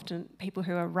Blarney, there are often people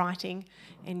who are writing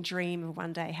and dream of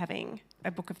one day having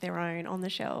a book of their own on the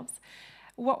shelves.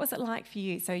 What was it like for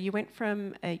you? So you went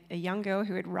from a young girl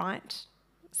who would write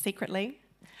secretly.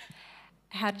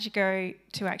 How did you go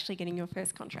to actually getting your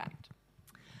first contract?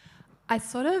 I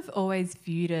sort of always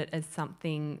viewed it as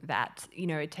something that,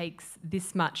 it takes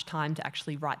this much time to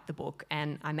actually write the book,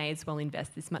 and I may as well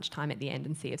invest this much time at the end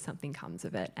and see if something comes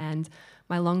of it. And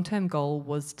my long-term goal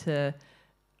was to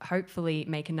hopefully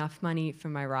make enough money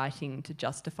from my writing to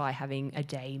justify having a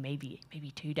day, maybe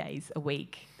 2 days a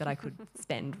week that I could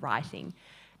spend writing.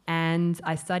 And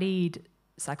I studied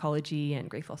psychology and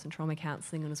grief, loss and trauma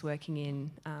counselling and was working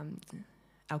in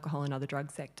alcohol and other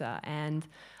drug sector, and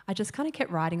I just kind of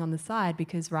kept writing on the side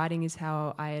because writing is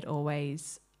how I had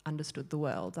always understood the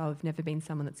world. I've never been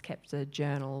someone that's kept a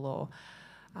journal or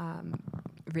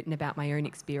written about my own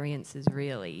experiences,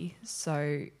 really.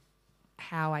 So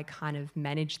how I kind of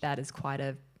managed that as quite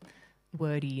a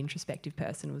wordy, introspective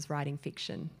person was writing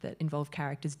fiction that involved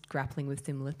characters grappling with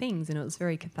similar things, and it was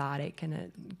very cathartic, and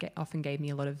it often gave me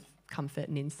a lot of comfort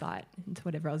and insight into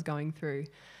whatever I was going through.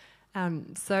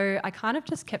 So I kind of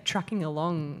just kept trucking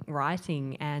along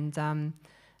writing, and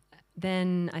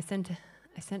then I sent a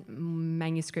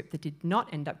manuscript that did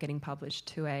not end up getting published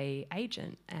to an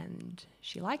agent, and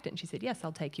she liked it, and she said, yes,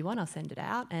 I'll take you on, I'll send it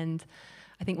out. And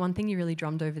I think one thing you're really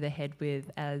drummed over the head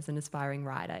with as an aspiring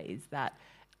writer is that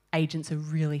agents are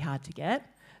really hard to get.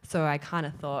 So I kind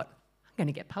of thought, I'm going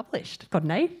to get published. I've got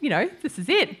an A, this is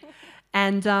it.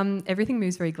 And everything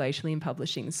moves very glacially in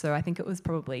publishing. So I think it was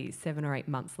probably 7 or 8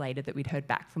 months later that we'd heard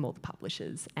back from all the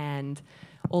publishers. And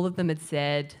all of them had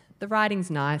said, the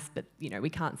writing's nice, but, we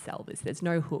can't sell this. There's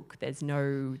no hook. There's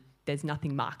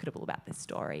nothing marketable about this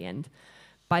story. And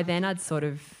by then I'd sort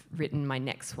of written my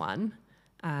next one.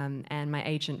 And my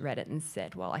agent read it and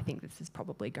said, well, I think this is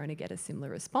probably going to get a similar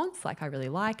response. Like, I really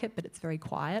like it, but it's very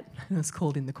quiet. It was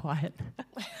called In the Quiet.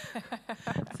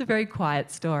 It's a very quiet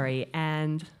story.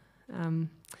 And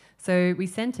so we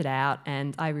sent it out,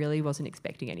 and I really wasn't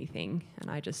expecting anything.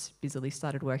 And I just busily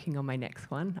started working on my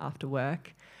next one after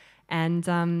work. And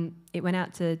it went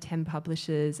out to 10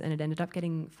 publishers, and it ended up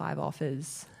getting 5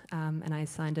 offers. And I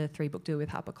signed a 3-book deal with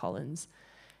HarperCollins.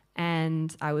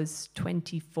 And I was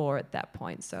 24 at that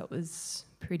point, so it was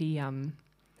pretty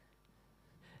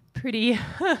huge.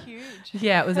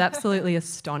 Yeah, it was absolutely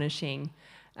astonishing.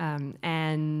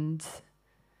 And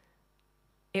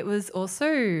it was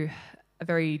also a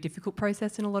very difficult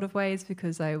process in a lot of ways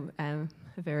because I am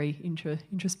a very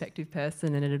introspective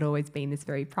person, and it had always been this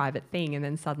very private thing. And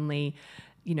then suddenly,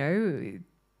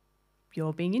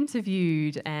 you're being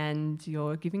interviewed and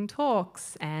you're giving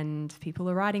talks and people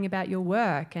are writing about your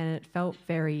work, and it felt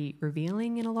very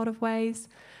revealing in a lot of ways.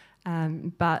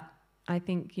 But I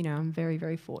think, I'm very,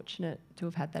 very fortunate to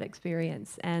have had that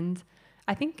experience. And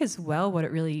I think as well what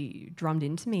it really drummed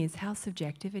into me is how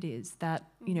subjective it is that,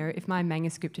 if my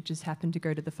manuscript had just happened to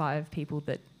go to the 5 people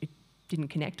that it didn't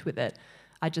connect with it,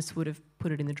 I just would have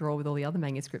put it in the drawer with all the other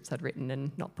manuscripts I'd written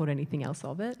and not thought anything else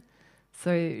of it.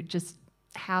 So just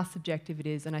how subjective it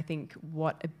is, and I think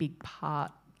what a big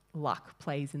part luck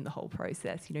plays in the whole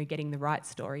process, getting the right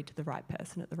story to the right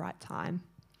person at the right time.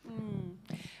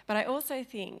 But I also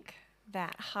think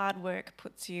that hard work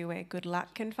puts you where good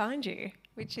luck can find you,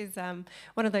 which is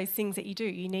one of those things that you do.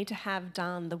 You need to have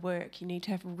done the work, you need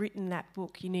to have written that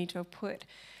book, you need to have put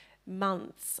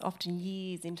months, often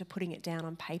years, into putting it down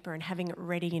on paper and having it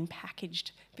ready and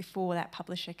packaged before that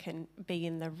publisher can be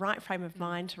in the right frame of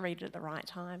mind to read it at the right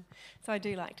time. So I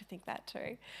do like to think that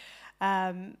too.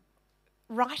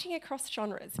 Writing across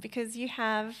genres, because you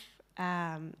have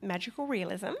magical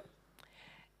realism,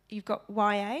 you've got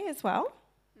YA as well.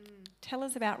 Tell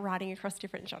us about writing across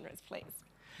different genres, please.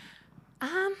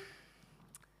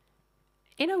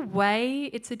 In a way,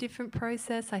 it's a different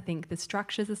process. I think the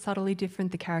structures are subtly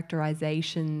different, the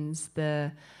characterizations,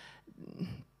 the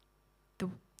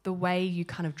way you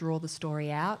kind of draw the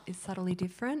story out is subtly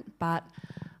different. But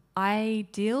I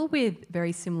deal with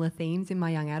very similar themes in my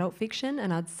young adult fiction,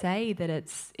 and I'd say that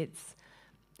it's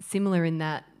similar in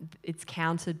that it's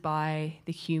countered by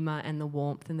the humour and the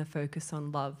warmth and the focus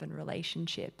on love and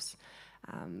relationships.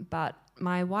 But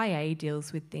my YA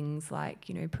deals with things like,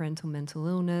 parental mental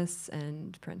illness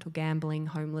and parental gambling,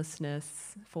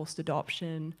 homelessness, forced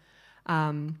adoption.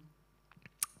 They're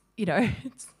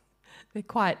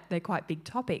quite big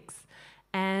topics.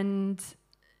 And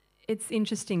it's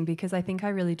interesting because I think I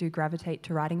really do gravitate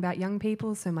to writing about young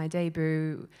people. So my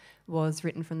debut was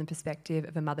written from the perspective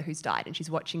of a mother who's died, and she's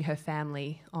watching her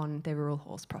family on their rural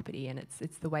horse property, and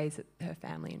it's the ways that her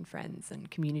family and friends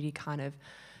and community kind of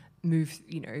move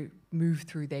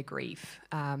through their grief.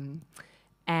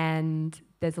 And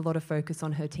there's a lot of focus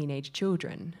on her teenage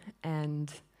children,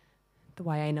 and the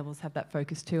YA novels have that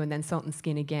focus too. And then Salt and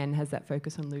Skin again has that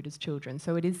focus on Luda's children.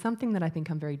 So it is something that I think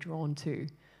I'm very drawn to,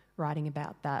 writing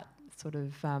about that sort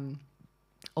of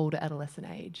older adolescent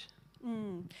age.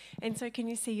 And so can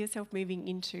you see yourself moving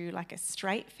into like a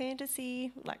straight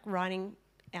fantasy, like writing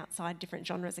outside different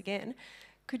genres again?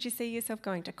 Could you see yourself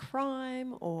going to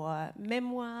crime or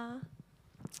memoir?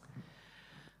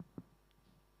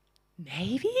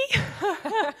 Maybe.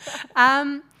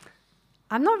 I'm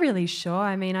not really sure.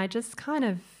 I mean, I just kind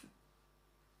of...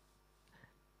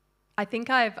 I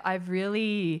think I've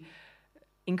really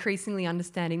increasingly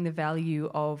understanding the value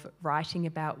of writing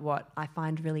about what I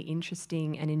find really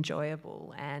interesting and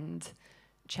enjoyable and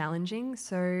challenging.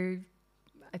 So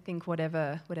I think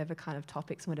whatever kind of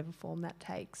topics and whatever form that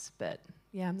takes. But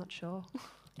yeah, I'm not sure.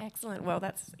 Excellent. Well,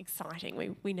 that's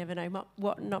exciting. We never know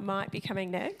what might be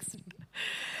coming next.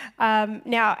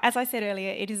 Now, as I said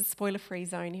earlier, it is a spoiler-free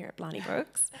zone here at Blarney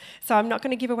Books. So I'm not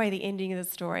going to give away the ending of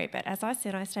the story. But as I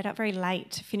said, I stayed up very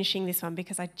late finishing this one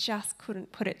because I just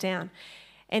couldn't put it down.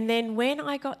 And then when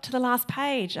I got to the last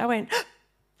page, I went,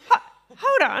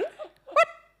 hold on, what?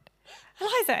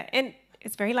 Eliza. And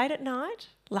it's very late at night,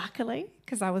 luckily,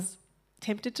 because I was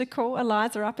tempted to call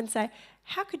Eliza up and say,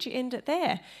 how could you end it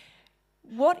there?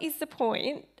 What is the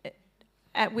point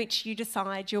at which you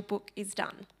decide your book is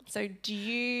done? So do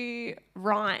you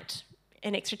write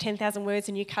an extra 10,000 words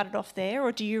and you cut it off there,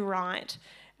 or do you write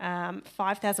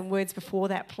 5,000 words before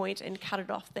that point and cut it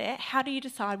off there? How do you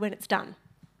decide when it's done?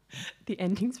 The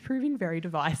ending's proving very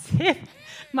divisive.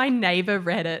 My neighbour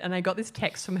read it and I got this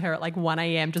text from her at like 1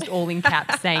 a.m, just all in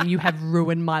caps saying, you have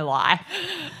ruined my life.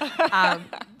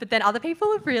 But then other people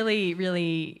have really,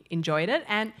 really enjoyed it.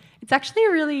 And it's actually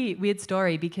a really weird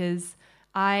story because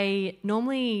I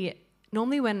normally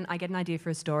when I get an idea for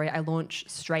a story, I launch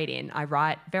straight in. I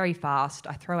write very fast,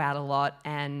 I throw out a lot,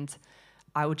 and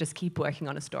I will just keep working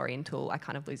on a story until I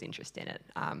kind of lose interest in it.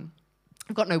 I've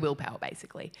got no willpower,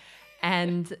 basically.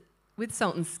 And with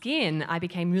Salt and Skin, I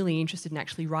became really interested in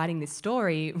actually writing this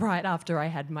story right after I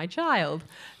had my child.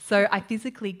 So I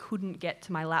physically couldn't get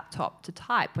to my laptop to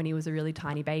type when he was a really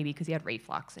tiny baby because he had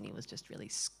reflux and he was just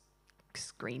really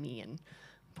screamy and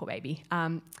poor baby.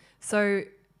 So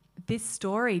this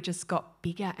story just got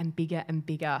bigger and bigger and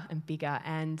bigger and bigger.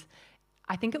 And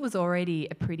I think it was already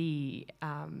a pretty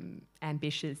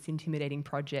ambitious, intimidating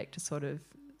project to sort of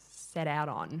set out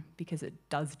on because it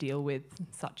does deal with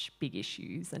such big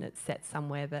issues and it's set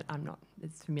somewhere that I'm not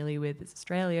as familiar with as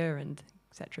Australia and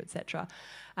et cetera, et cetera.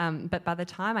 But by the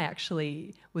time I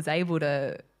actually was able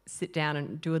to sit down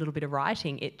and do a little bit of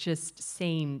writing, it just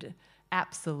seemed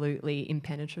absolutely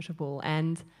impenetrable.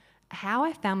 And how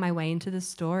I found my way into the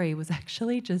story was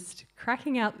actually just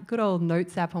cracking out good old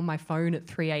Notes app on my phone at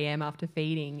 3 a.m. after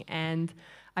feeding. And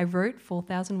I wrote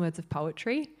 4,000 words of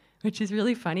poetry, which is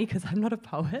really funny because I'm not a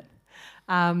poet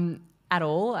at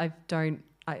all.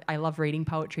 I love reading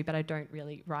poetry, but I don't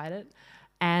really write it.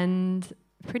 And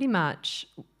pretty much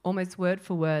almost word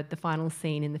for word, the final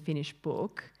scene in the finished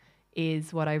book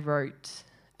is what I wrote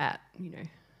at, in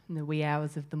the wee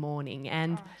hours of the morning.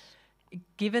 And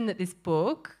given that this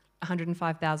book,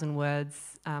 105,000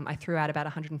 words, I threw out about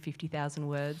 150,000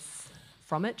 words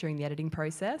from it during the editing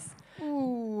process.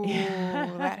 Ooh,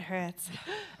 that hurts.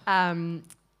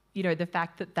 The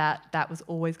fact that was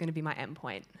always going to be my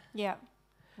endpoint. Yeah,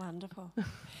 wonderful.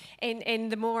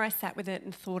 And the more I sat with it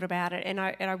and thought about it, and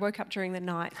I woke up during the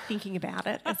night thinking about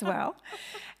it as well,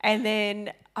 and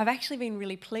then I've actually been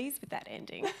really pleased with that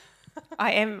ending.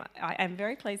 I am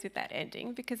very pleased with that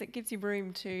ending because it gives you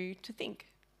room to think,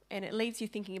 and it leaves you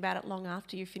thinking about it long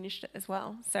after you've finished it as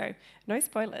well. So no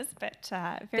spoilers, but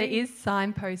there is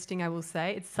signposting, I will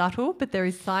say. It's subtle, but there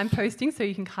is signposting, so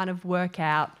you can kind of work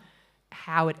out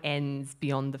how it ends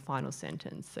beyond the final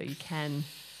sentence. So you can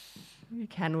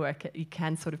work it, you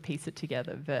can sort of piece it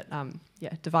together. But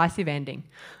divisive ending.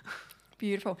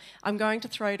 Beautiful. I'm going to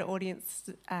throw to audience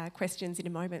questions in a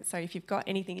moment. So if you've got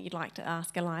anything that you'd like to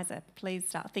ask Eliza, please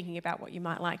start thinking about what you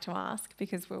might like to ask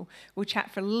because we'll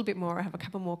chat for a little bit more. I have a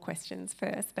couple more questions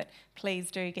first, but please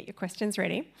do get your questions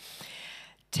ready.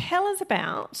 Tell us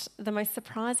about the most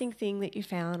surprising thing that you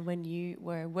found when you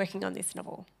were working on this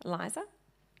novel, Eliza.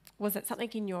 Was it something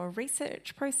in your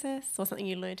research process or something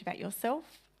you learnt about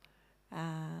yourself? That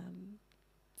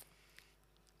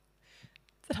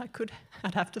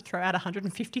I'd have to throw out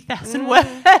 150,000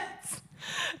 words.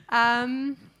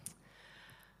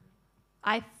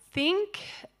 I think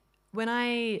when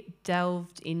I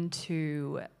delved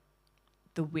into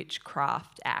the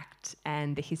Witchcraft Act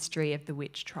and the history of the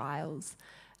witch trials,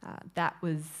 that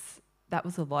was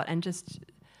a lot, and just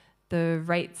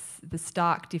the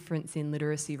stark difference in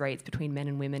literacy rates between men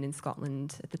and women in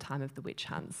Scotland at the time of the witch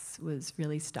hunts was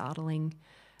really startling.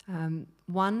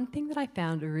 One thing that I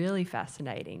found really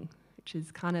fascinating, which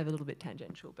is kind of a little bit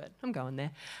tangential, but I'm going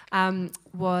there,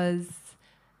 was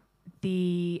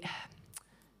the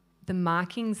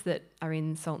markings that are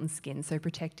in salt and skin, so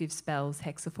protective spells,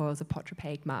 hexafoils,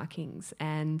 apotropaic markings,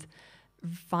 and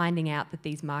finding out that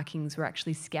these markings were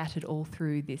actually scattered all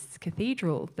through this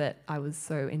cathedral that I was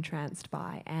so entranced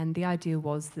by. And the idea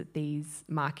was that these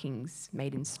markings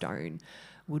made in stone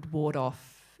would ward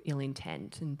off ill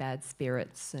intent and bad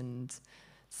spirits and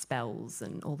spells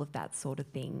and all of that sort of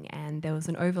thing. And there was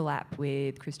an overlap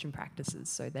with Christian practices,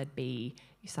 so there'd be,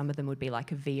 some of them would be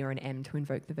like a V or an M to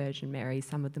invoke the Virgin Mary,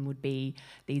 some of them would be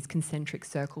these concentric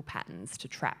circle patterns to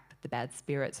trap the bad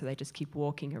spirits, so they just keep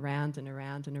walking around and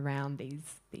around and around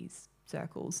these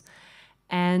circles.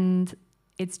 And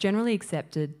it's generally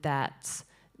accepted that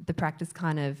the practice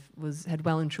kind of had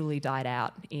well and truly died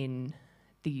out in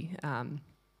the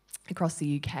across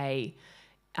the UK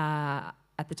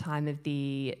at the time of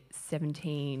the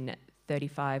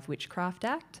 1735 Witchcraft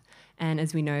Act. And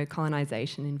as we know,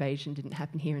 colonisation, invasion didn't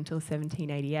happen here until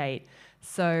 1788.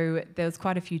 So there was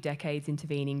quite a few decades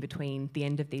intervening between the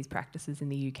end of these practices in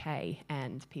the UK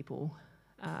and people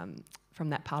from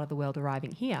that part of the world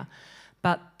arriving here.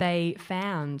 But they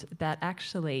found that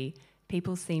actually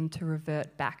people seemed to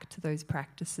revert back to those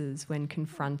practices when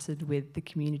confronted with the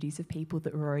communities of people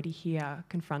that were already here,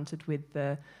 confronted with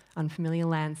the unfamiliar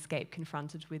landscape,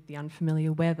 confronted with the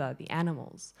unfamiliar weather, the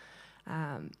animals,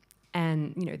 and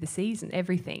the season,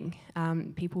 everything.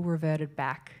 People reverted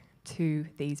back to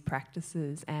these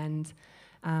practices, and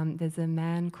there's a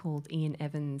man called Ian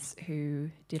Evans who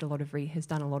has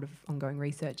done a lot of ongoing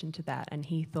research into that, and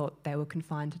he thought they were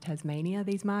confined to Tasmania,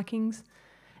 these markings,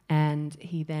 and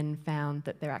he then found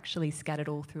that they're actually scattered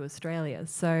all through Australia.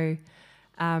 So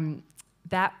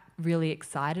that really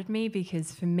excited me,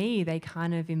 because for me they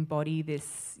kind of embody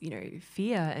this,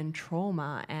 fear and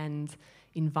trauma and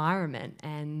environment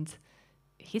and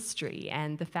history,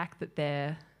 and the fact that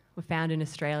they were found in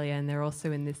Australia and they're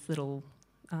also in this little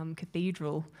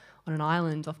cathedral on an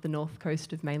island off the north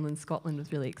coast of mainland Scotland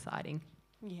was really exciting.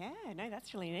 Yeah, no,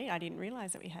 that's really neat. I didn't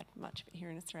realise that we had much of it here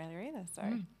in Australia either, so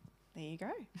there you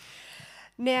go.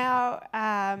 Now,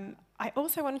 I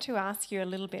also wanted to ask you a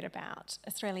little bit about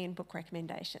Australian book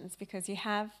recommendations, because you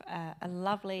have a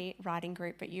lovely writing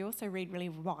group, but you also read really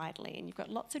widely, and you've got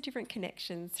lots of different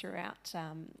connections throughout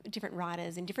different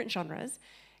writers in different genres.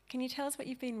 Can you tell us what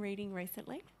you've been reading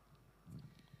recently?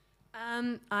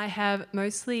 I have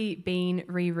mostly been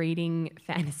rereading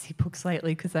fantasy books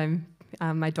lately, because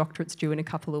my doctorate's due in a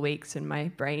couple of weeks and my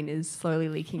brain is slowly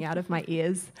leaking out of my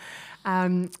ears.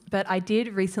 But I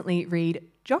did recently read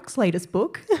Jock's latest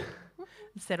book,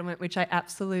 Settlement, which I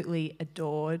absolutely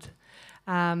adored.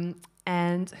 And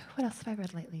what else have I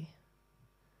read lately?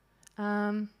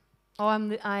 I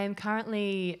am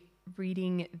currently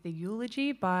reading The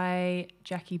Eulogy by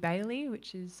Jackie Bailey,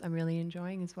 which I'm really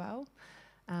enjoying as well.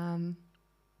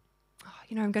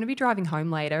 I'm going to be driving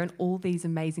home later and all these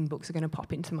amazing books are going to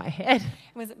pop into my head.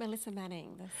 Was it Melissa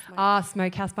Manning?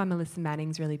 Smokehouse by Melissa Manning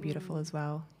is really beautiful as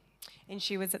well. And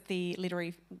she was at the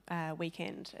literary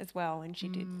weekend as well, and she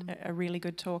did a really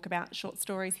good talk about short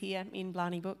stories here in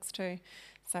Blarney Books too.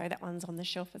 So that one's on the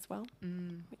shelf as well,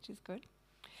 which is good.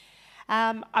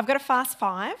 I've got a fast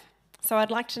five, so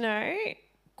I'd like to know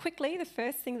quickly the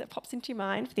first thing that pops into your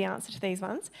mind for the answer to these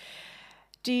ones.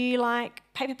 Do you like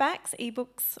paperbacks,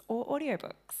 ebooks or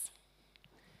audiobooks?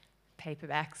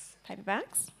 Paperbacks.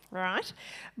 Paperbacks, right.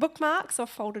 Bookmarks or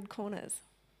folded corners?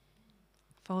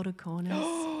 Folded corners.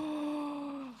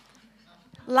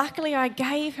 Luckily, I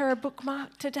gave her a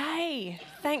bookmark today.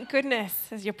 Thank goodness,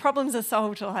 as your problems are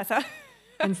solved, Eliza.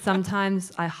 And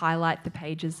sometimes I highlight the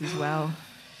pages as well.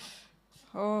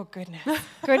 Oh, goodness,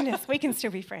 we can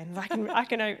still be friends. I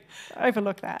can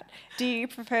overlook that. Do you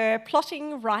prefer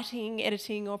plotting, writing,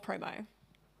 editing or promo?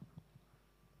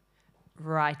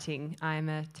 Writing. I'm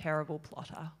a terrible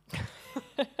plotter.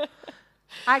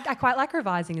 I quite like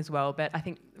revising as well, but I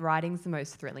think writing's the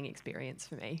most thrilling experience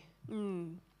for me.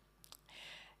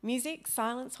 Music,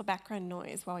 silence or background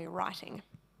noise while you're writing?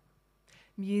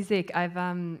 Music, I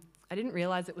didn't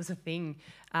realise it was a thing,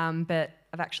 but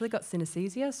I've actually got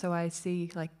synesthesia, so I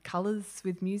see like colours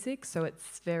with music. So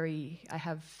I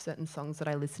have certain songs that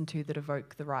I listen to that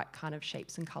evoke the right kind of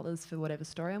shapes and colours for whatever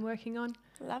story I'm working on.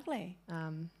 Lovely.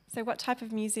 So what type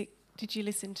of music did you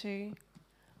listen to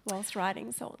whilst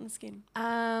writing Salt and Skin?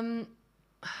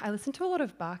 I listened to a lot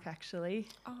of Bach actually,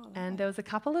 Oh, and there was a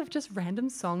couple of just random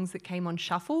songs that came on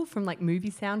shuffle from like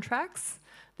movie soundtracks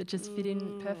that just fit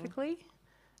in perfectly.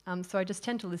 So I just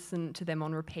tend to listen to them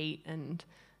on repeat, and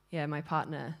yeah, my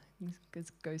partner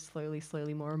goes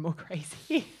slowly more and more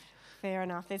crazy. Fair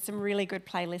enough. There's some really good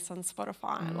playlists on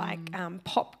Spotify, like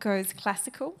Pop Goes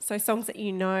Classical, so songs that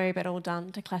you know but all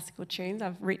done to classical tunes.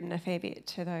 I've written a fair bit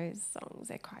to those songs.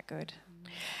 They're quite good.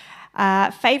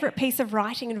 Favourite piece of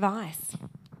writing advice?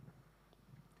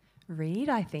 Read,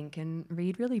 I think, and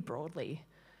read really broadly.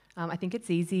 I think it's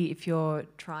easy if you're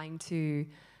trying to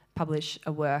publish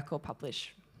a work or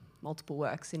publish multiple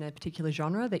works in a particular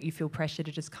genre that you feel pressure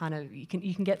to just kind of, you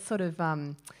can get sort of,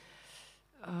 you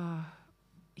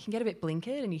can get a bit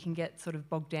blinkered and you can get sort of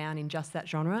bogged down in just that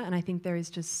genre. And I think there is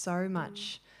just so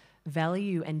much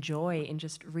value and joy in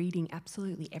just reading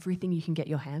absolutely everything you can get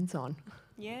your hands on.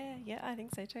 Yeah, I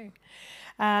think so too.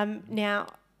 Now,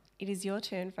 it is your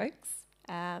turn, folks.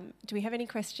 Do we have any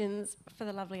questions for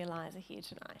the lovely Eliza here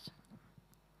tonight?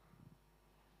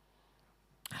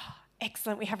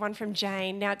 Excellent. We have one from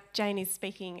Jane. Now, Jane is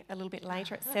speaking a little bit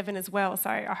later at 7 as well,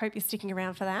 so I hope you're sticking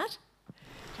around for that.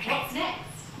 What's next?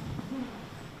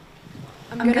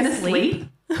 I'm going to sleep.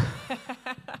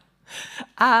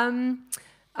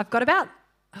 I've got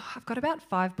about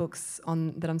 5 books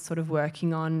on that I'm sort of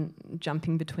working on,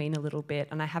 jumping between a little bit,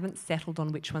 and I haven't settled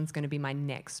on which one's going to be my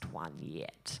next one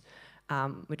yet,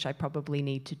 which I probably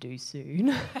need to do soon.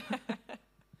 That's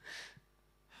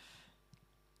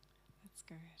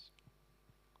good.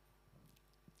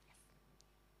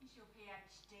 Is your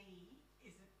PhD,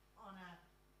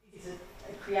 is it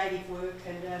a creative work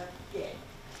and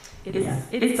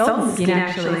It's Salt and Skin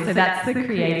actually, so that's the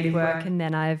creative work, and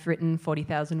then I've written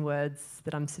 40,000 words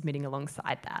that I'm submitting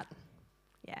alongside that.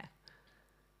 Yeah. Have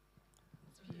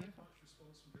you had much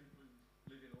response from people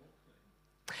who live in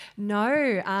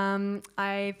Auckland? No,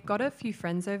 I've got a few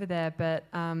friends over there, but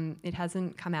it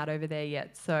hasn't come out over there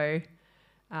yet. So,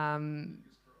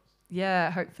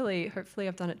 yeah, hopefully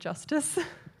I've done it justice.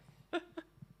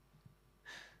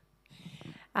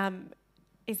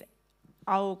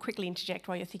 I'll quickly interject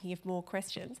while you're thinking of more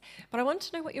questions, but I want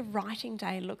to know what your writing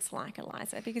day looks like,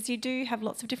 Eliza, because you do have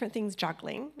lots of different things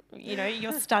juggling, you know,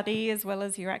 your study as well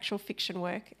as your actual fiction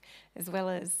work, as well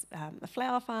as the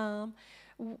flower farm.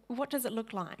 What does it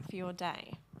look like for your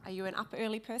day? Are you an up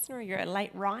early person or you're a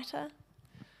late writer?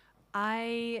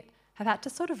 I have had to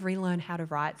sort of relearn how to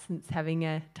write since having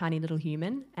a tiny little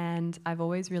human, and I've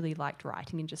always really liked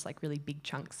writing in just like really big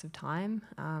chunks of time.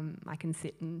 I can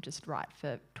sit and just write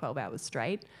for 12 hours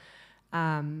straight,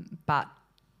 but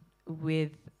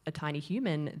with a tiny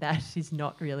human, that is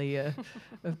not really a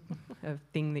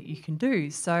thing that you can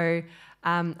do. So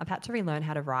I've had to relearn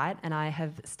how to write, and I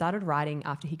have started writing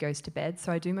after he goes to bed.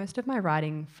 So I do most of my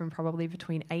writing from probably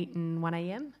between 8 and 1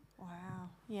 a.m. Wow,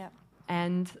 yeah.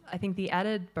 And I think the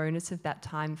added bonus of that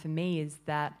time for me is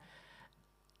that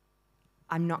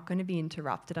I'm not going to be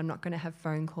interrupted. I'm not going to have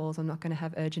phone calls. I'm not going to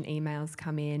have urgent emails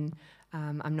come in.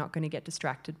 I'm not going to get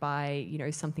distracted by, you know,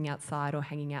 something outside or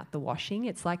hanging out the washing.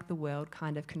 It's like the world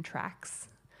kind of contracts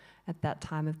at that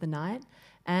time of the night.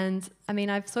 And I mean,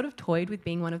 I've sort of toyed with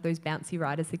being one of those bouncy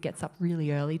writers that gets up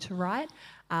really early to write,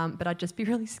 but I'd just be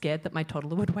really scared that my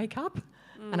toddler would wake up.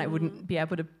 And I wouldn't be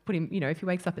able to put him, you know, if he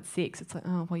wakes up at 6, it's like,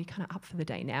 oh, well, you're kind of up for the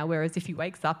day now. Whereas if he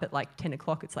wakes up at like 10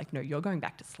 o'clock, it's like, no, you're going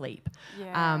back to sleep.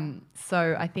 Yeah.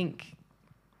 So I think,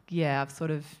 yeah, I've sort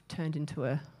of turned into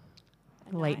a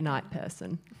late night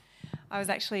person. I was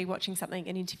actually watching an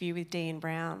interview with Dan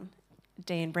Brown,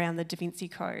 the Da Vinci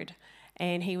Code,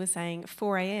 and he was saying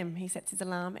 4 a.m. He sets his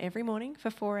alarm every morning for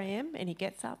 4 a.m. and he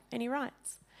gets up and he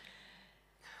writes.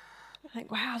 I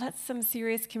think, wow, that's some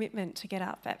serious commitment to get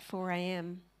up at 4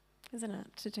 a.m, isn't it,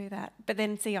 to do that? But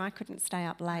then, see, I couldn't stay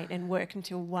up late and work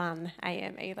until 1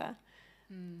 a.m. either.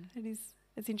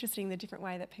 It's interesting the different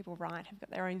way that people write, have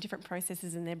got their own different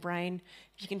processes in their brain.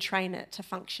 You can train it to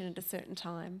function at a certain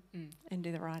time and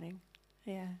do the writing.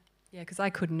 Yeah. Yeah, because I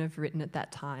couldn't have written at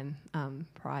that time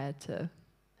prior to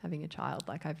having a child.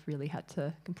 Like, I've really had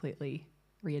to completely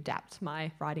readapt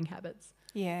my writing habits.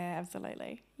 Yeah,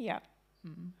 absolutely. Yeah.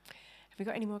 Have we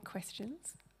got any more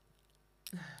questions?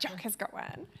 Jock has got one.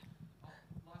 Liza,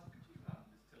 could you just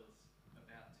tell us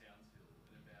about Townsville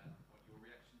and about what your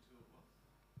reaction to it was?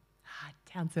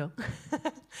 Townsville.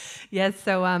 Yes,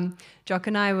 so Jock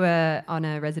and I were on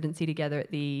a residency together at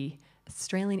the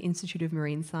Australian Institute of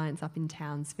Marine Science up in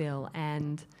Townsville,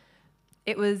 and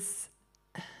it was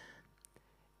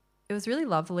really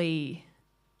lovely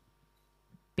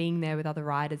being there with other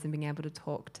writers and being able to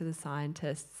talk to the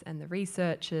scientists and the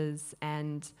researchers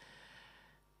and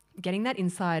getting that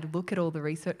inside look at all the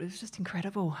research. It was just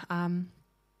incredible.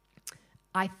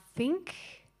 I think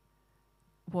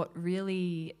what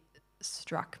really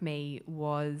struck me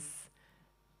was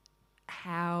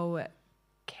how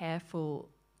careful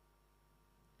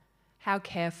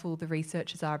the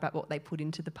researchers are about what they put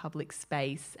into the public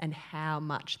space and how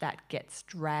much that gets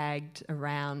dragged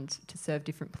around to serve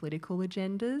different political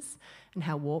agendas and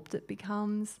how warped it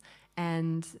becomes,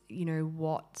 and you know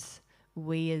what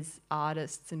we as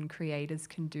artists and creators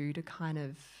can do to kind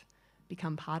of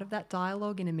become part of that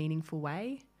dialogue in a meaningful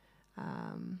way.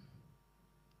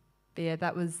 But yeah,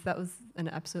 that was an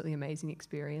absolutely amazing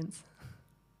experience.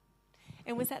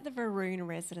 And was that the Varuna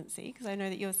residency? Because I know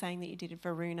that you were saying that you did a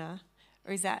Varuna,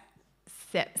 or is that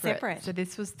separate? So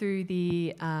this was through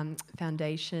the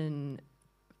Foundation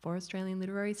for Australian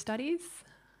Literary Studies,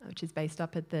 which is based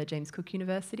up at the James Cook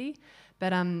University.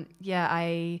 But yeah,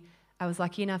 I was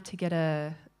lucky enough to get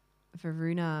a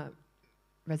Varuna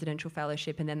residential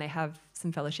fellowship, and then they have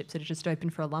some fellowships that are just open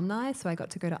for alumni. So I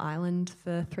got to go to Ireland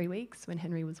for 3 weeks when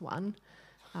Henry was 1,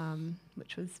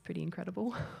 which was pretty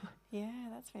incredible. Yeah,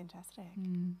 that's fantastic.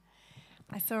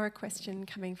 I saw a question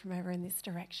coming from over in this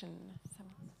direction.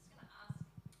 Someone. I was just going to ask,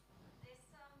 there's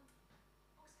some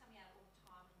books coming out all the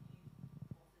time and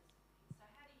new authors. So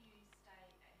how do you stay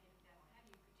ahead of that, or how do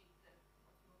you predict that what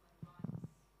you're going to write is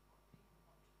what people want to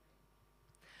read?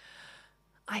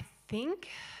 I think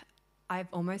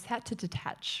I've almost had to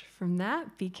detach from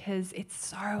that because it's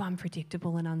so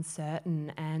unpredictable and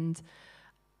uncertain, and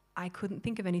I couldn't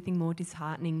think of anything more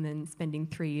disheartening than spending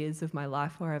 3 years of my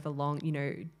life, however long, you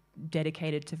know,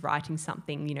 dedicated to writing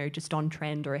something, you know, just on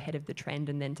trend or ahead of the trend,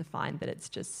 and then to find that it's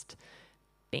just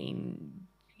been,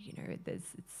 you know,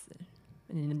 it's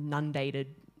an inundated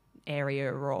area,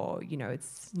 or, you know,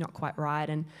 it's not quite right.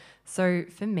 And so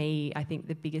for me, I think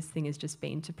the biggest thing has just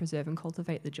been to preserve and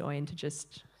cultivate the joy and to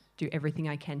just do everything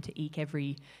I can to eke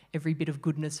every bit of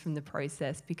goodness from the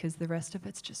process, because the rest of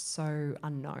it's just so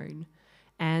unknown.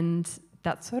 And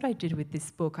that's what I did with this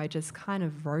book. I just kind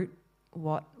of wrote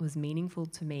what was meaningful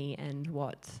to me and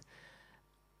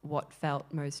what felt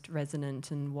most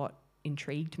resonant and what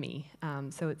intrigued me.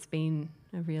 So it's been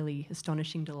a really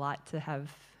astonishing delight to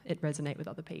have it resonate with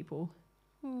other people.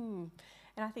 And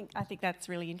I think that's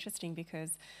really interesting,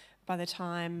 because by the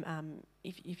time,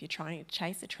 if you're trying to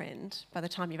chase a trend, by the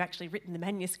time you've actually written the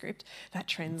manuscript, that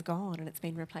trend's gone and it's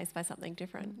been replaced by something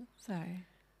different. So.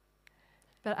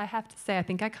 But I have to say, I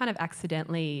think I kind of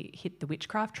accidentally hit the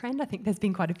witchcraft trend. I think there's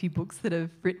been quite a few books that have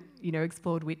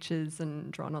explored witches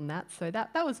and drawn on that. So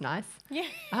that was nice. Yeah.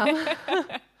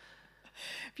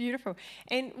 Beautiful.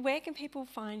 And where can people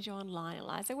find you online,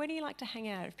 Eliza? Where do you like to hang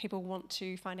out if people want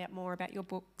to find out more about your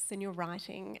books and your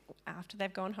writing after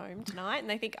they've gone home tonight and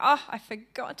they think, oh, I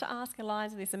forgot to ask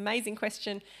Eliza this amazing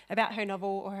question about her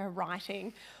novel or her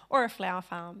writing or a flower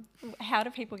farm? How do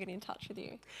people get in touch with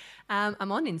you?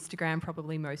 I'm on Instagram,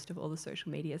 probably most of all the social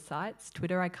media sites.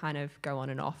 Twitter, I kind of go on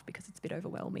and off because it's a bit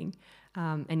overwhelming.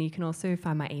 And you can also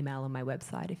find my email on my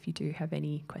website if you do have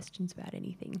any questions about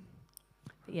anything.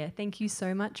 But yeah, thank you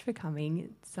so much for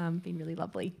coming. It's been really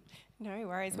lovely. No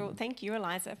worries. Well, thank you,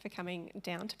 Eliza, for coming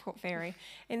down to Port Fairy.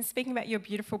 And speaking about your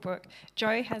beautiful book,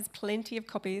 Jo has plenty of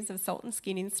copies of Salt and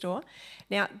Skin in store.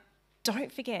 Now,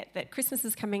 don't forget that Christmas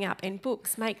is coming up and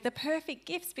books make the perfect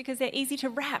gifts because they're easy to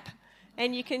wrap.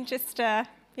 And you can just,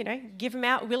 give them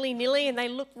out willy-nilly and they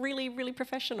look really, really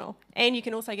professional. And you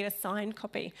can also get a signed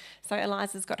copy. So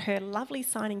Eliza's got her lovely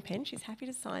signing pen. She's happy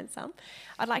to sign some.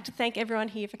 I'd like to thank everyone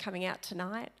here for coming out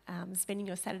tonight, spending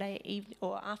your Saturday evening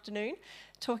or afternoon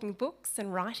talking books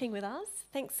and writing with us.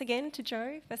 Thanks again to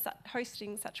Jo for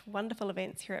hosting such wonderful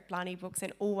events here at Blarney Books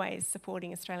and always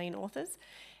supporting Australian authors.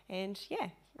 And yeah,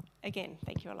 again,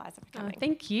 thank you, Eliza, for coming.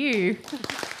 Thank you.